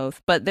doing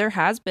both. But there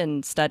has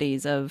been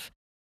studies of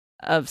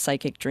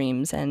psychic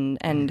dreams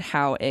and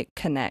how it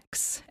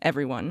connects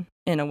everyone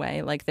in a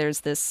way. Like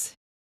there's this,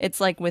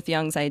 it's like with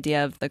Jung's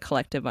idea of the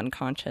collective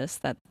unconscious,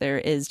 that there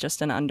is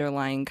just an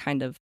underlying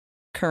kind of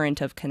current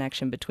of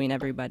connection between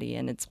everybody,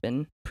 and it's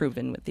been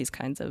proven with these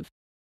kinds of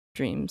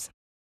dreams.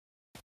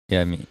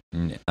 Yeah, I mean,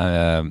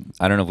 I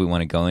don't know if we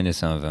want to go into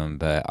some of them,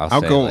 but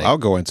I'll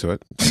go into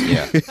it.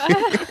 Yeah,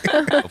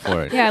 go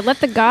for it. Yeah,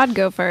 let the god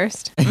go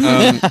first.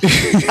 The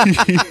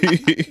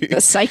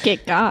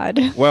psychic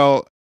god.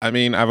 Well, I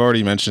mean, I've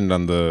already mentioned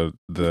on the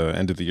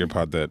end of the year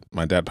pod that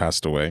my dad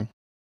passed away,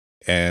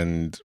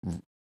 and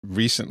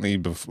recently,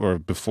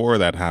 before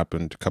that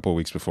happened, a couple of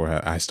weeks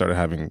before, I started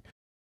having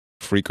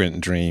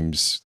frequent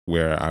dreams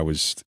where I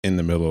was in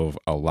the middle of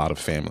a lot of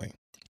family,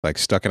 like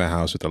stuck in a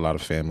house with a lot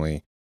of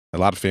family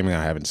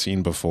I haven't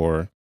seen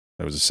before.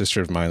 There was a sister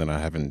of mine that I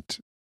haven't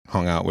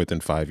hung out with in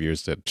 5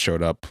 years that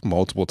showed up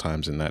multiple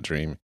times in that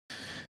dream.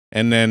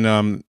 And then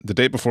the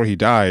day before he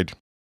died,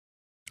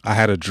 I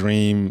had a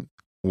dream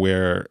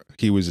where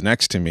he was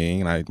next to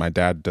me, and my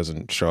dad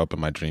doesn't show up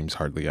in my dreams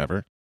hardly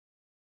ever.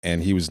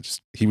 And he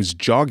was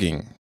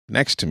jogging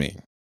next to me,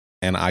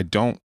 and I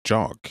don't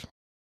jog,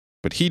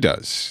 but he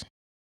does.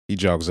 He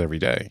jogs every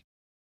day.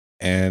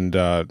 And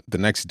the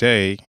next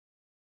day,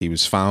 he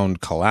was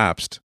found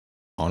collapsed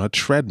on a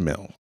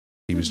treadmill.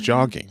 He was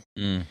jogging.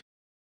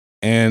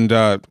 And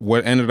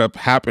what ended up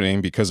happening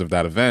because of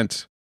that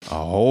event,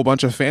 a whole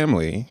bunch of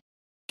family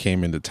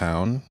came into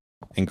town,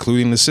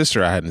 including the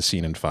sister I hadn't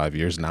seen in 5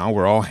 years. Now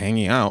we're all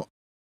hanging out.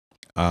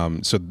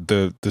 So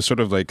the sort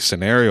of like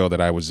scenario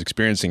that I was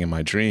experiencing in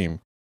my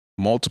dream,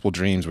 multiple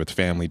dreams with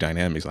family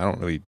dynamics. I don't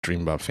really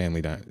dream about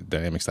family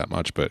dynamics that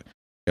much, but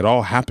it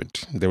all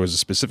happened. There was a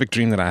specific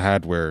dream that I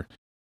had where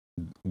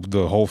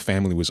the whole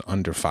family was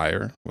under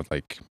fire with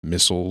like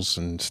missiles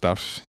and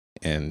stuff.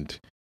 And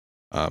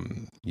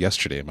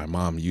yesterday, my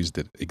mom used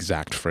the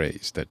exact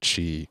phrase that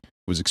she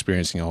was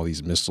experiencing all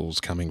these missiles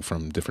coming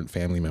from different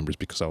family members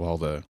because of all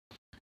the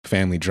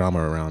family drama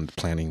around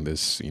planning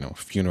this,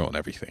 funeral and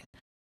everything.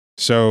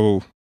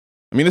 So,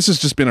 I mean, this has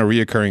just been a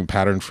reoccurring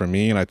pattern for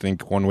me. And I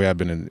think one way I've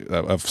been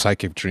of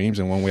psychic dreams,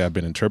 and one way I've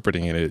been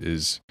interpreting it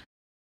is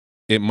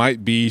it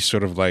might be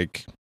sort of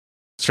like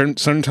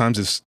certain times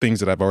it's things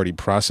that I've already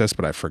processed,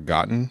 but I've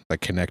forgotten,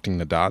 like connecting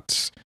the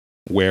dots,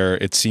 where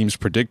it seems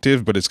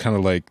predictive, but it's kind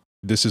of like,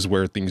 this is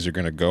where things are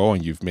going to go.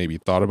 And you've maybe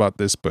thought about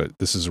this, but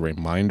this is a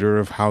reminder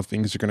of how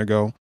things are going to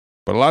go.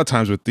 But a lot of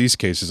times with these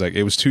cases, like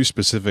it was too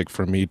specific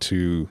for me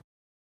to,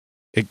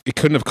 it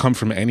couldn't have come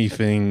from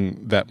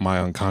anything that my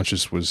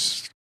unconscious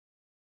was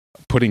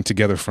putting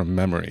together from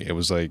memory. It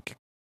was like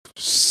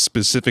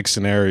specific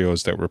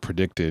scenarios that were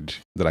predicted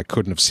that I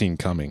couldn't have seen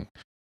coming.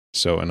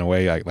 So in a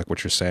way, like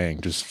what you're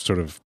saying, just sort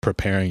of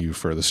preparing you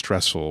for the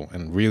stressful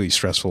and really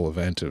stressful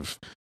event of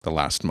the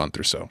last month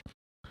or so.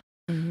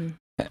 Mm-hmm.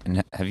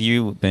 And have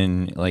you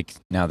been, like,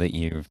 now that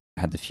you've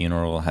had the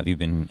funeral, has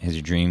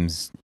your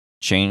dreams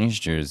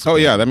changed? Or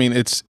yeah. I mean,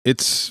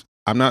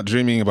 I'm not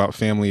dreaming about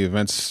family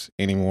events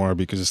anymore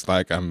because it's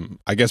like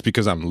I guess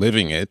because I'm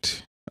living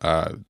it.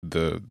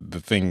 The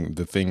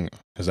thing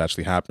has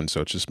actually happened.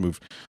 So it's just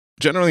moved.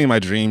 Generally, my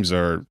dreams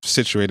are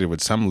situated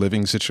with some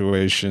living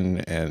situation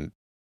and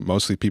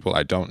mostly people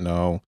I don't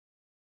know.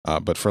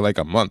 But for like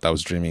a month, I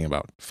was dreaming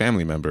about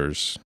family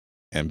members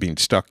and being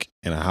stuck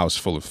in a house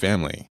full of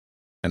family.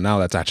 And now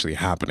that's actually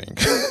happening.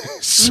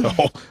 So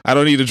I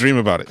don't need to dream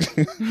about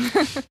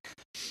it.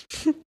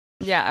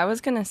 Yeah, I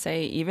was going to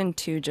say, even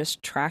to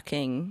just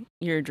tracking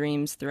your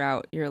dreams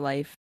throughout your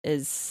life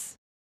is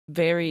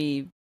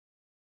very,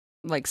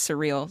 like,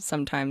 surreal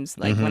sometimes.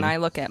 Like, when I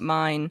look at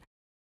mine,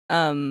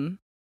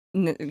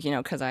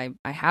 because I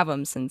have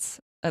them since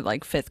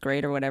like 5th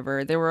grade or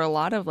whatever, there were a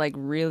lot of like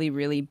really,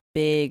 really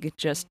big,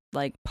 just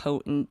like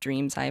potent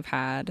dreams I've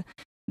had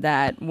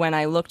that when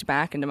I looked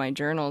back into my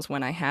journals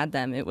when I had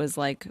them, it was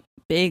like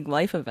big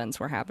life events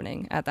were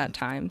happening at that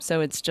time.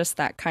 So it's just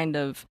that kind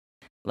of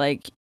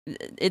like,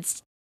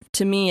 it's,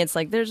 to me, it's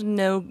like there's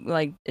no,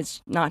 like,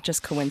 it's not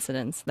just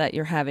coincidence that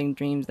you're having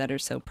dreams that are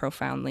so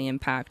profoundly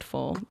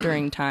impactful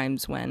during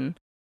times when,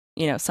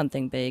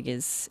 something big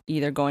is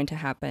either going to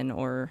happen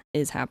or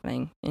is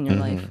happening in your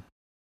life.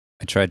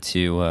 I tried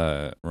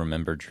to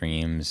remember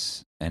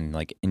dreams and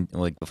like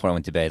before I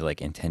went to bed,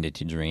 like intended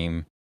to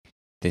dream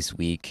this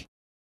week,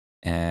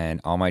 and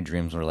all my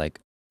dreams were like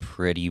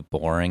pretty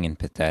boring and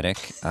pathetic.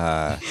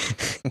 But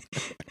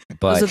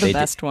Those are the they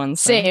best ones.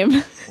 so.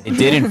 Same. it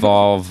did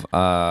involve.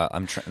 Now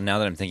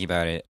that I'm thinking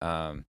about it,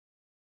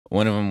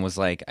 one of them was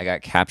like I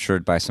got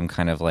captured by some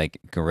kind of like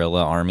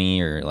guerrilla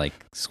army or like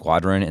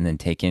squadron, and then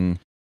taken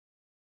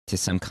to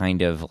some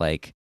kind of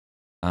like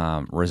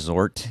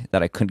resort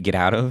that I couldn't get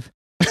out of.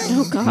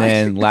 Oh God. And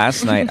then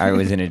last night I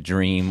was in a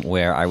dream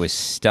where I was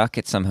stuck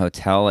at some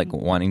hotel, like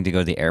wanting to go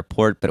to the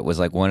airport, but it was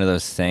like one of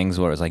those things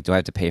where it was like, do I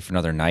have to pay for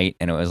another night?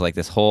 And it was like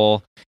this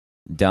whole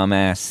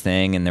dumbass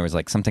thing, and there was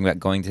like something about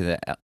going to the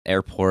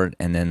airport,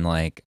 and then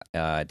like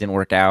it didn't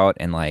work out,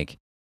 and like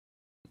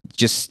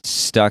just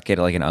stuck at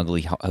like an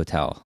ugly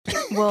hotel.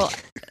 Well,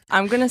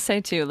 I'm gonna say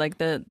too, like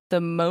the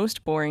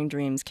most boring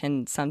dreams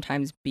can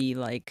sometimes be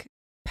like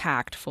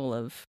packed full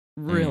of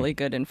really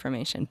good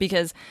information,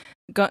 because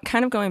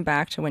kind of going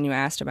back to when you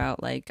asked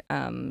about like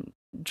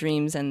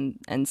dreams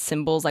and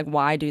symbols, like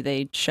why do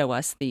they show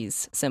us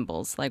these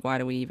symbols, like why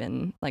do we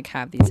even like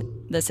have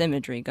this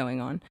imagery going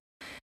on?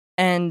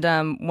 And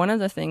one of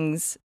the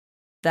things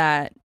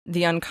that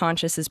the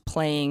unconscious is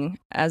playing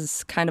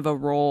as kind of a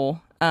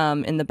role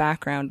in the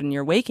background in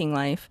your waking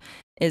life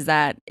is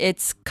that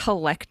it's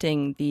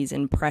collecting these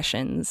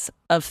impressions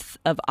of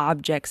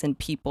objects and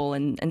people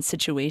and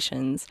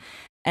situations.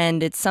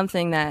 And it's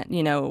something that,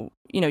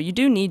 you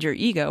do need your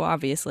ego,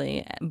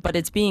 obviously, but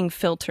it's being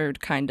filtered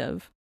kind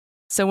of.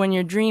 So when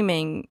you're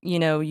dreaming,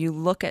 you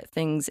look at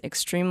things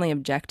extremely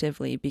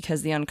objectively,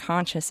 because the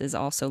unconscious is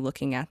also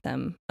looking at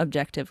them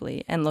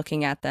objectively and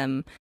looking at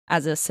them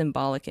as a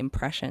symbolic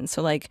impression.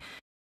 So like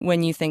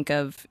when you think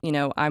of,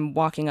 I'm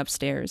walking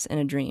upstairs in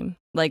a dream,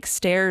 like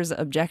stairs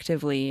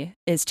objectively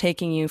is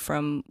taking you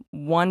from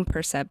one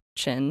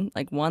perception,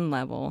 like one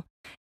level,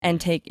 and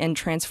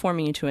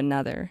transforming you to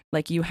another.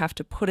 Like you have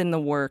to put in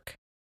the work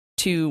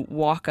to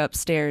walk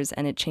upstairs,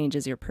 and it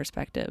changes your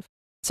perspective.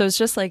 So it's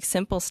just like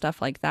simple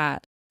stuff like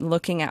that.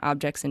 Looking at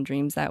objects in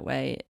dreams that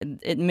way,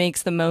 it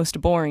makes the most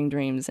boring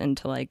dreams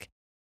into like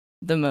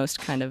the most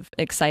kind of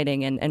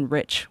exciting and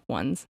rich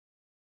ones.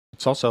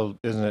 It's also,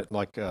 isn't it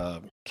like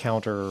a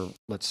counter,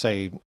 let's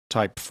say,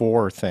 type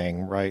 4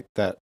 thing, right?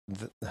 That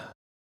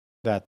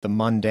the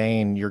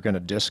mundane you're going to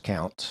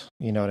discount,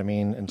 you know what I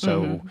mean? And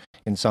so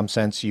in some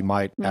sense, you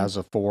might, as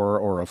a 4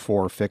 or a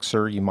 4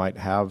 fixer, you might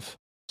have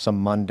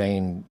some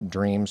mundane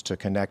dreams to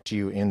connect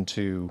you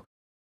into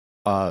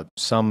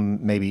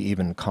some maybe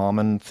even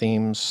common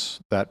themes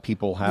that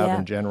people have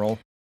in general.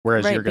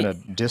 Whereas you're going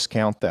to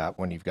discount that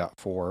when you've got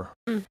 4.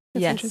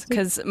 Yes,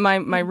 because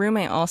my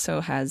roommate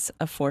also has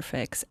a 4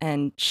 fix,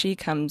 and she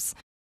comes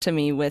to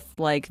me with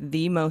like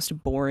the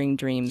most boring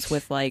dreams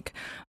with like,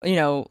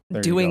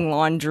 doing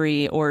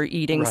laundry or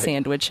eating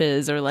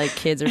sandwiches, or like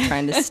kids are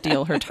trying to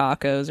steal her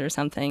tacos or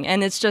something.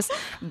 And it's just,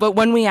 but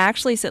when we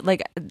actually sit,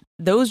 like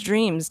those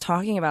dreams,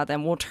 talking about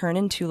them will turn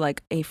into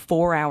like a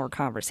 4-hour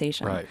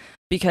conversation. Right.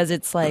 Because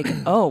it's like,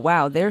 oh,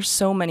 wow, there's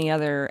so many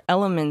other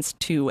elements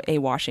to a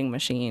washing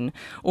machine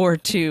or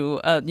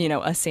to,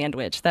 a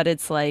sandwich, that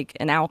it's like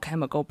an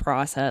alchemical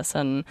process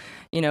and,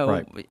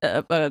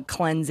 a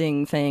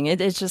cleansing thing.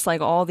 It's just like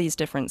all these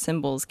different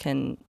symbols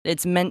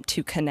it's meant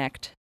to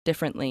connect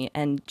differently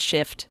and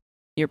shift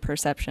your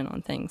perception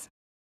on things.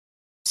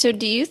 So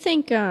do you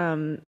think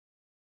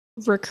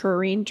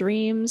recurring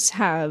dreams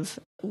have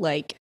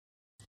like,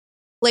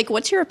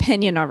 what's your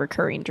opinion on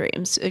recurring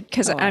dreams?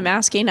 Because I'm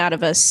asking out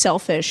of a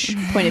selfish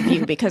point of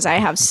view, because I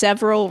have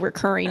several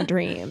recurring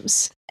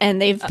dreams and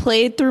they've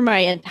played through my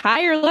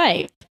entire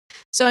life.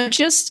 So I'm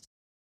just,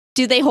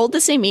 do they hold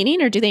the same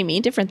meaning, or do they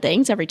mean different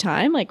things every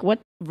time? Like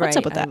what's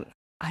up with that?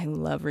 I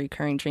love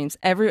recurring dreams.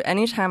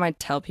 Anytime I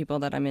tell people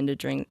that I'm into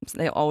dreams,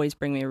 they always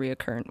bring me a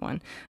reoccurrent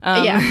one.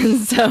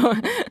 So,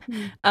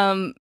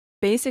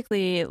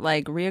 basically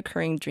like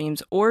reoccurring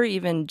dreams, or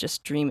even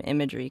just dream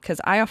imagery,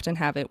 because I often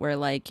have it where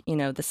like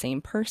the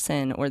same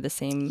person or the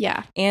same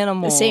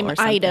animal, the same or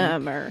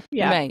item, or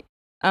right.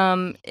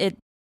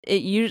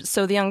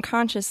 So the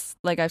unconscious,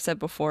 like I've said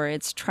before,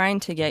 it's trying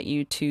to get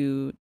you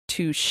to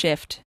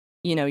shift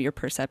your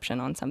perception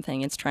on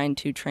something. It's trying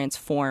to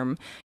transform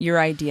your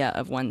idea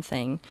of one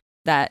thing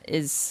that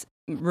is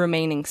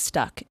remaining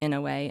stuck in a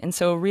way. And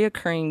so a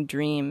reoccurring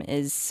dream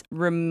is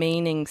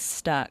remaining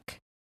stuck.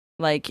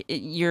 Like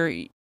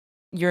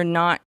you're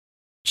not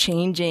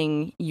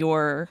changing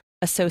your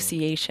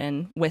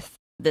association with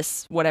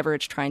this, whatever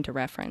it's trying to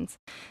reference.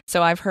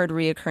 So I've heard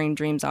reoccurring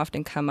dreams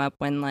often come up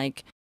when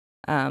like,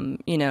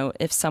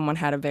 if someone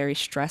had a very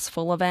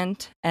stressful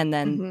event and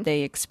then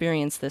they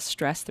experience this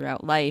stress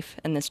throughout life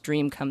and this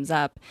dream comes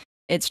up,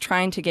 it's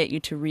trying to get you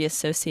to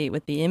reassociate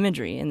with the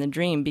imagery in the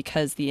dream,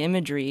 because the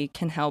imagery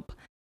can help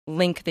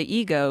link the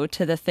ego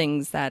to the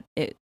things that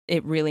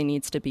it really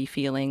needs to be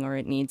feeling, or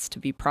it needs to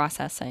be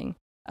processing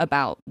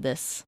about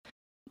this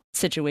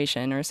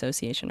situation or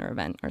association or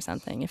event or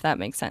something, if that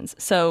makes sense.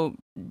 So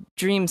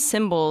dream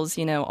symbols,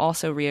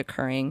 also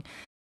reoccurring,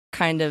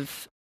 kind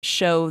of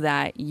show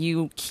that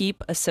you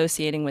keep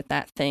associating with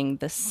that thing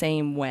the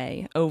same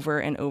way over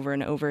and over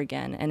and over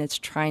again, and it's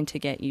trying to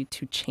get you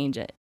to change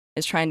it.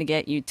 It's trying to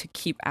get you to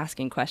keep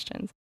asking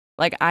questions.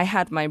 Like I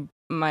had my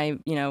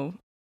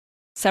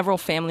several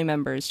family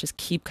members just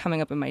keep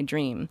coming up in my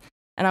dream.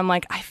 And I'm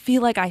like, I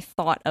feel like I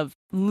thought of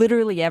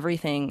literally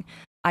everything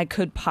I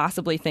could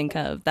possibly think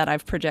of that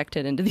I've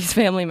projected into these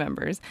family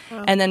members.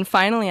 Wow. And then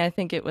finally, I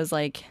think it was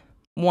like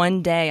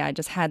one day I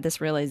just had this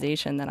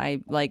realization that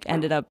I like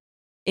ended up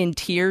in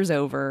tears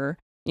over,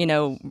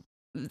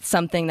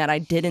 something that I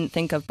didn't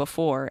think of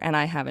before, and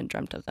I haven't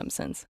dreamt of them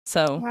since.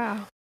 So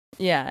Wow.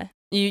 yeah,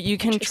 you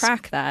can Interesting.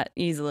 track that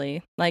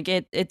easily. Like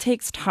it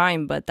takes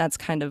time, but that's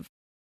kind of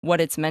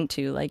what it's meant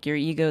to. Like your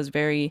ego is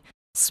very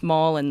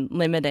small and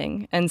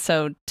limiting, and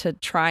so to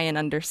try and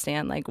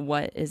understand like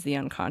what is the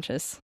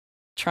unconscious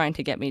trying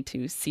to get me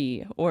to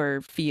see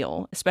or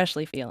feel,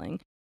 especially feeling.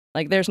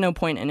 Like there's no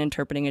point in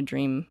interpreting a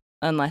dream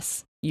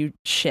unless you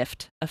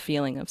shift a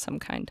feeling of some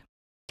kind.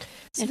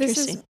 So this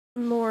is Interesting.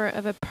 more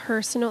of a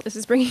personal. This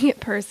is bringing it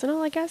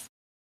personal, I guess.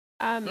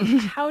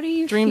 How do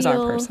you Dreams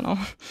feel? aren't personal.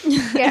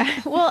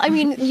 Yeah. Well, I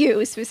mean,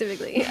 you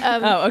specifically.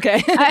 Oh,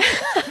 okay.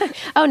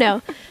 Oh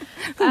no.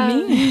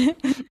 Me?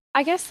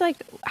 I guess like,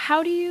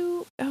 how do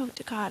you? Oh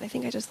God, I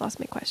think I just lost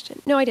my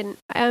question. No, I didn't.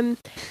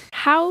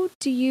 How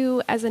do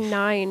you, as a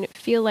 9,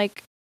 feel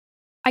like?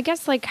 I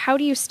guess like, how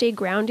do you stay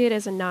grounded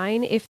as a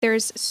 9 if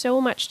there's so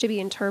much to be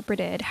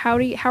interpreted? How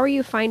are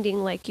you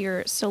finding like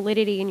your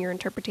solidity in your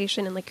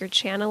interpretation and like your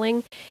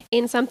channeling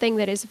in something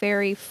that is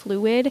very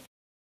fluid?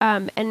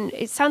 And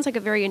it sounds like a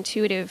very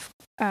intuitive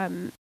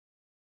kind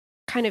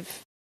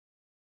of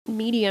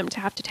medium to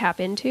have to tap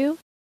into.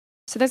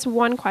 So that's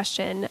one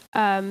question.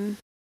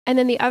 And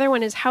then the other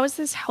one is, how has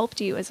this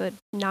helped you as a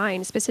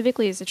 9,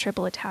 specifically as a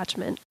triple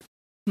attachment?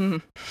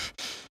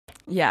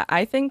 Yeah,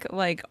 I think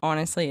like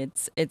honestly,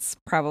 it's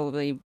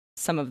probably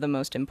some of the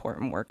most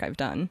important work I've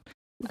done,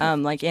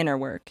 like inner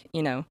work,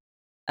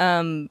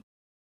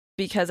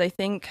 because I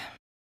think.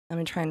 Let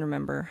me try and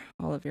remember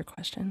all of your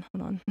question.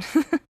 Hold on.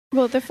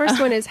 Well, the first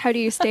one is, how do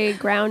you stay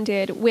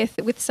grounded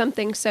with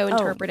something so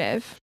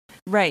interpretive?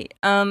 Right.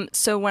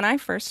 So when I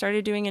first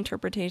started doing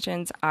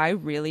interpretations, I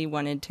really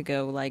wanted to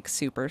go like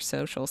super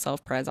social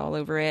self-pres all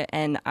over it.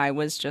 And I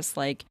was just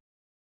like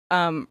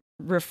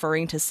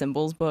referring to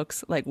symbols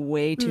books like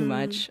way too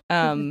much.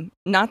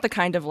 Not the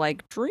kind of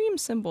like dream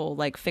symbol,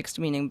 like fixed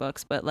meaning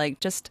books, but like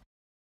just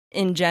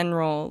in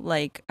general,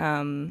 like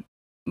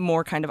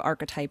more kind of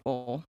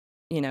archetypal,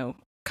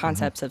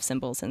 concepts of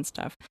symbols and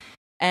stuff.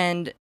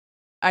 And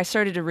I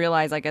started to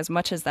realize, like, as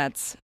much as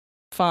that's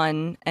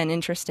fun and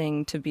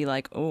interesting to be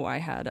like, oh, I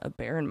had a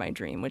bear in my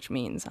dream, which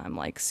means I'm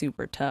like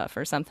super tough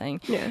or something.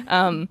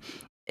 Yeah.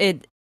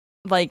 It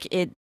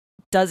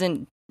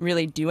doesn't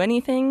really do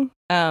anything.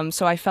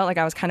 So I felt like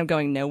I was kind of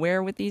going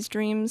nowhere with these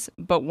dreams.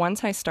 But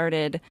once I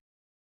started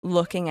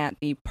looking at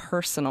the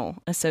personal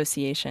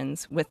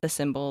associations with the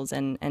symbols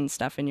and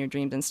stuff in your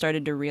dreams and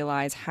started to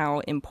realize how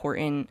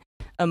important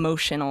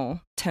emotional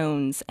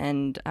tones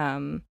and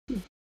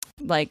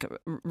like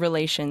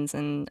relations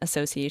and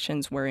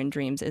associations were in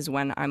dreams is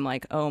when I'm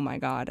like, oh my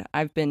God,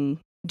 I've been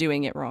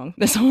doing it wrong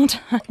this whole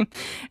time.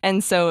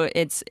 And so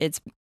it's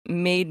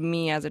made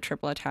me as a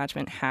triple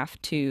attachment have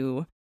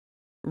to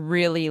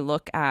really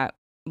look at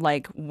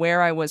like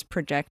where I was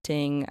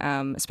projecting,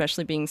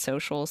 especially being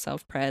social,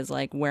 self-pres,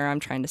 like where I'm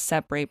trying to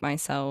separate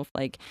myself,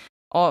 like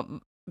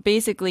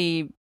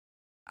basically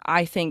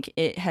I think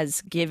it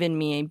has given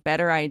me a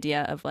better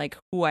idea of like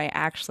who I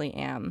actually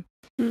am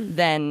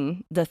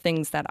than the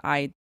things that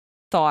I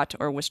thought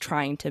or was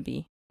trying to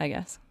be, I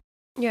guess.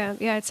 Yeah.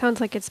 It sounds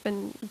like it's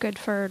been good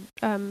for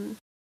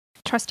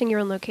trusting your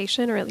own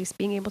location, or at least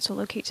being able to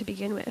locate to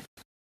begin with.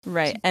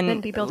 Right. And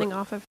then be building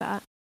off of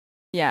that.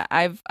 Yeah,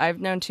 I've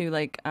known to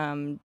like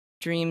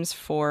dreams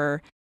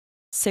for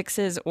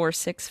 6s or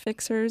 6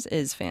 fixers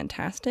is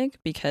fantastic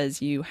because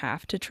you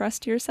have to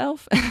trust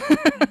yourself.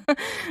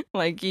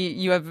 Like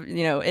you have,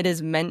 it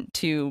is meant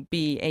to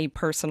be a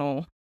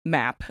personal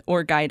map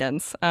or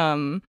guidance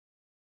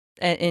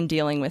in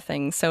dealing with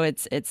things. So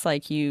it's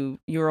like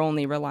you're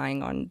only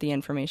relying on the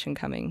information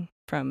coming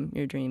from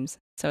your dreams.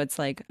 So it's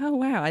like, oh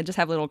wow, I just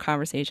have little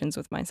conversations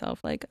with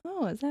myself like,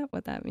 oh, is that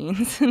what that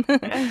means?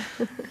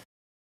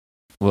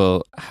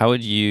 Well, how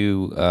would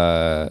you,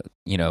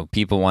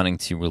 people wanting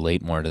to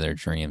relate more to their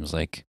dreams,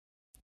 like,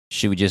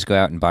 should we just go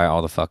out and buy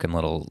all the fucking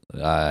little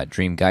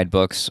dream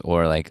guidebooks,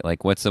 or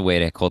like what's the way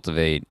to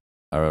cultivate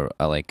or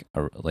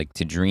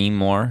to dream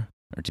more,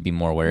 or to be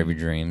more aware of your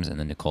dreams, and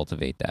then to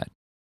cultivate that?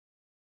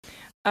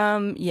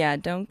 Yeah,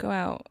 don't go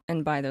out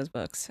and buy those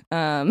books.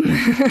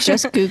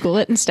 Just Google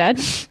it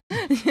instead.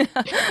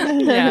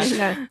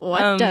 Yeah.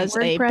 What does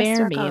a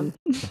bear mean?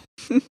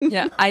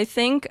 Yeah, I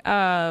think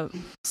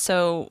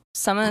so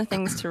some of the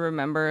things to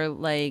remember,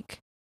 like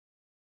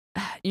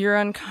your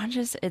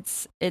unconscious,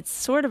 it's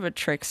sort of a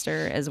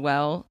trickster as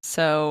well.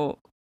 So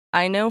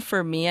I know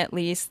for me at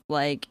least,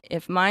 like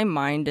if my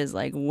mind is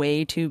like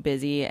way too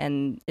busy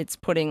and it's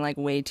putting like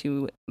way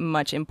too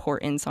much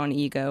importance on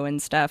ego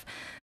and stuff,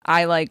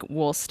 I like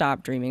will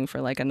stop dreaming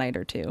for like a night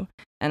or two.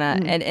 And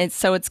and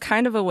it's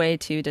kind of a way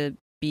to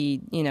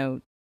be,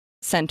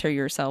 center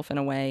yourself in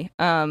a way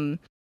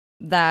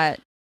that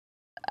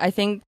I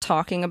think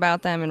talking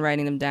about them and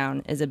writing them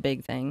down is a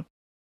big thing.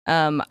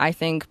 I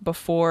think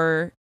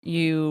before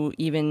you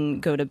even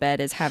go to bed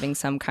is having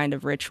some kind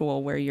of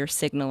ritual where you're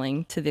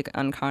signaling to the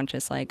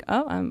unconscious, like,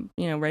 oh, I'm,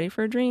 ready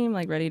for a dream,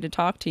 like ready to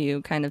talk to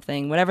you kind of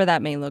thing, whatever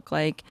that may look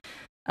like.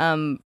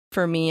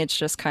 For me, it's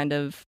just kind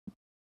of,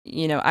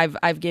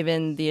 I've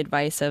given the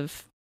advice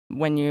of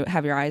when you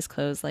have your eyes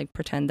closed, like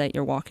pretend that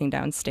you're walking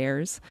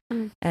downstairs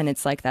and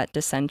it's like that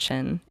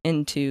descension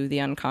into the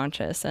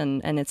unconscious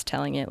and it's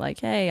telling it like,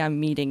 hey, I'm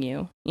meeting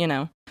you,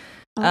 Oh,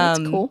 that's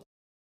cool.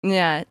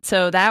 Yeah,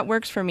 so that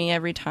works for me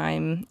every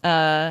time.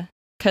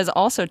 Because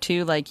also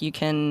too, like you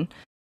can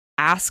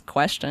ask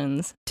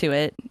questions to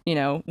it,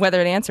 whether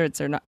it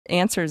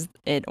answers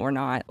it or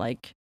not.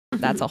 Like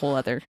that's a whole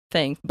other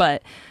thing.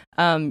 But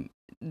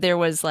there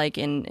was like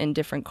in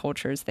different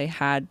cultures, they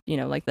had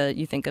like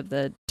you think of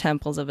the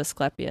temples of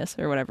Asclepius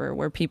or whatever,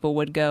 where people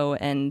would go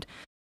and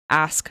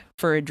ask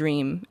for a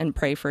dream and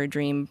pray for a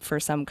dream for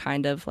some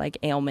kind of like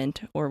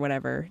ailment or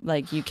whatever.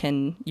 Like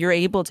you're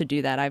able to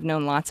do that. I've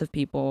known lots of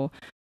people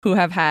who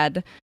have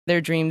had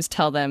their dreams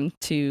tell them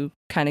to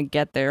kind of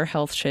get their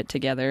health shit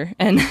together,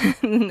 and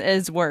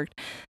it's worked.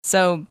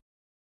 So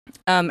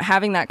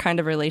having that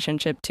kind of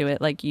relationship to it,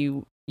 like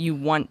you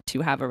want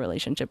to have a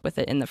relationship with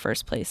it in the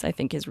first place, I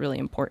think is really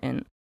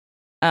important.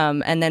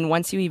 And then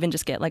once you even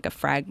just get like a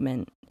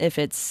fragment, if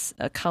it's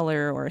a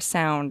color or a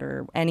sound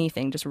or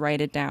anything, just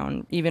write it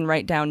down. Even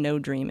write down no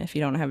dream if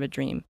you don't have a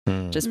dream.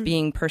 Just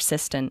being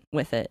persistent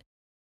with it.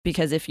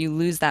 Because if you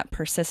lose that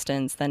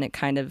persistence, then it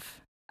kind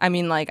of,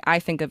 I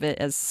think of it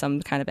as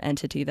some kind of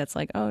entity that's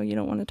like, oh, you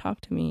don't want to talk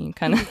to me,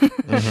 kind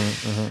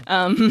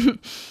of.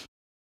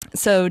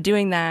 So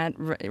doing that,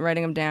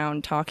 writing them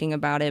down, talking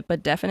about it,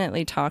 but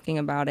definitely talking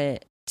about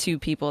it to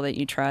people that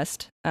you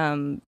trust.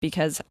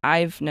 Because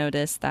I've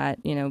noticed that,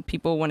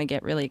 people want to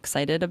get really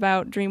excited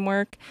about dream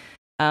work,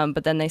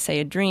 but then they say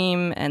a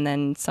dream and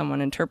then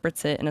someone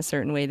interprets it in a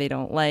certain way they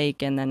don't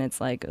like. And then it's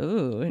like,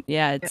 ooh,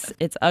 yeah,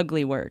 it's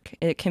ugly work.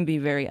 It can be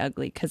very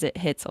ugly because it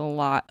hits a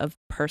lot of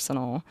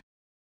personal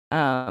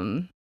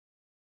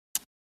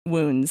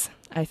wounds,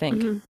 I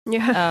think.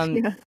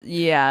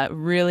 Yeah,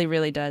 really,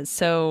 really does.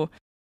 So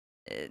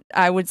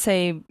I would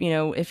say,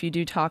 if you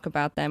do talk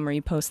about them or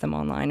you post them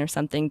online or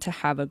something, to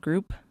have a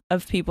group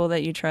of people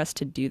that you trust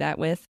to do that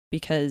with,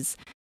 because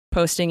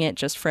posting it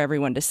just for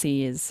everyone to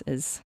see is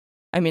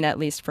at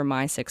least for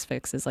my 6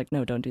 fix is like,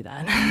 no, don't do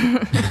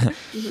that.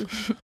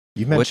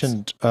 You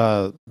mentioned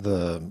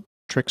the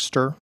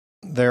trickster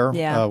there.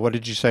 Yeah. What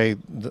did you say?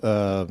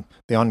 The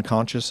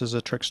unconscious is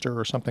a trickster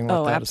or something like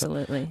that? Oh,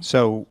 absolutely.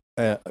 So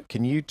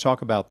can you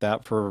talk about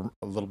that for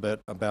a little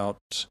bit?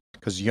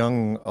 Because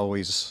Jung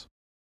always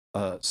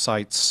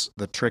cites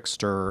the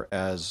trickster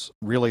as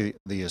really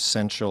the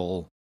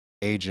essential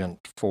agent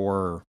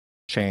for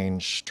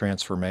change,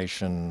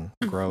 transformation,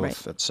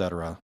 growth,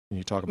 etc. Can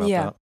you talk about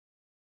that?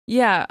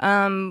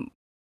 Yeah.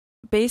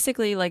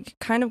 Basically, like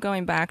kind of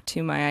going back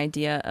to my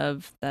idea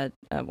of that,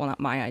 well, not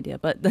my idea,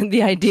 but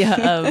the idea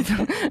of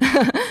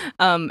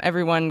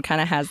everyone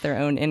kind of has their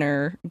own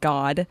inner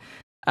God.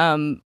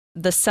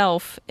 The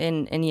self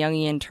in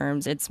Jungian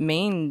terms, its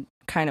main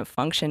kind of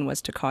function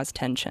was to cause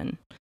tension.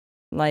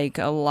 Like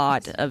a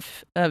lot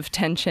of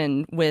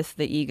tension with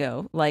the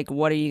ego. Like,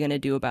 what are you going to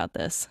do about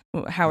this?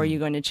 How are you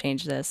going to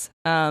change this?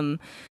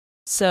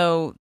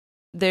 So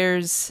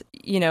there's,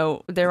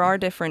 there are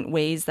different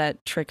ways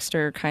that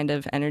trickster kind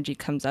of energy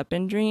comes up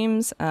in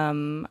dreams.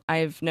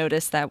 I've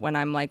noticed that when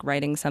I'm like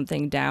writing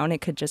something down,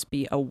 it could just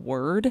be a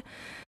word.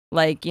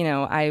 Like,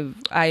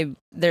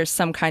 there's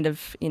some kind of,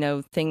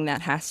 thing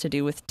that has to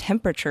do with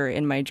temperature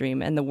in my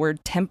dream, and the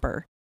word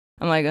temper.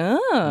 I'm like,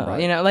 oh,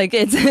 right. Like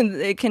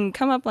it can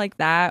come up like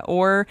that,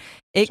 or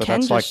it so can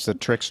that's just... like the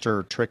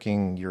trickster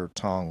tricking your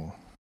tongue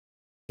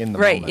in the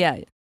moment.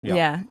 Right,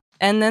 yeah.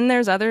 And then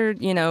there's other,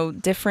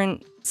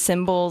 different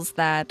symbols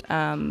that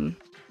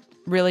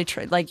really,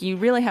 like you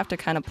really have to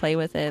kind of play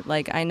with it.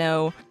 Like I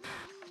know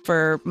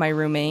for my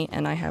roommate,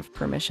 and I have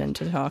permission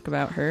to talk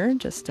about her,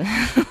 just to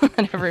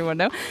let everyone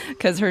know,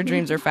 because her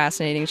dreams are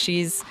fascinating.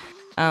 She's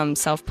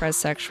self-pres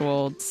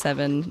sexual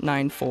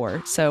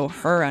 794, so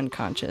her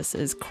unconscious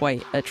is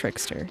quite a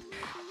trickster,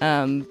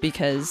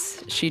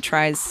 because she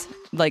tries,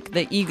 like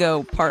the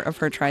ego part of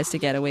her tries to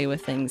get away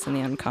with things, and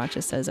the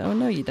unconscious says, oh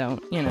no you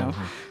don't,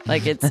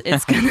 like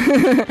it's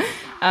gonna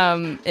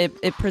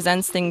it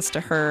presents things to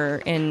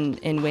her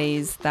in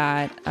ways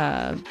that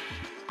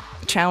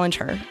challenge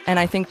her. And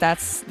I think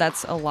that's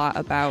a lot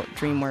about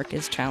dream work,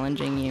 is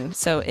challenging you.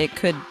 So it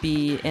could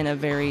be in a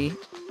very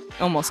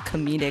almost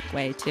comedic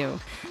way too.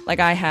 Like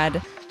I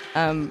had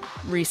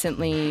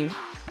recently,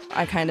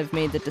 I kind of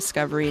made the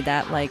discovery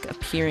that like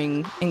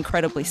appearing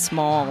incredibly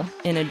small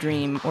in a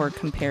dream or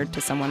compared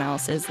to someone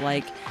else is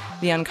like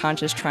the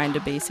unconscious trying to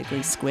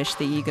basically squish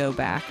the ego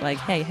back. Like,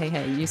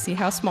 hey, you see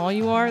how small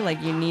you are?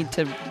 Like you need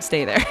to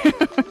stay there.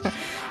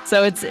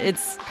 So it's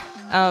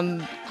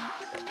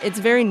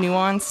very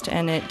nuanced,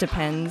 and it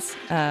depends.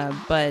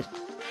 But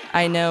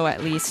I know,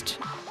 at least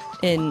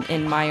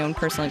in my own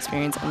personal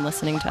experience and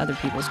listening to other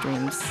people's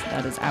dreams,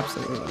 that is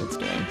absolutely what it's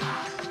doing.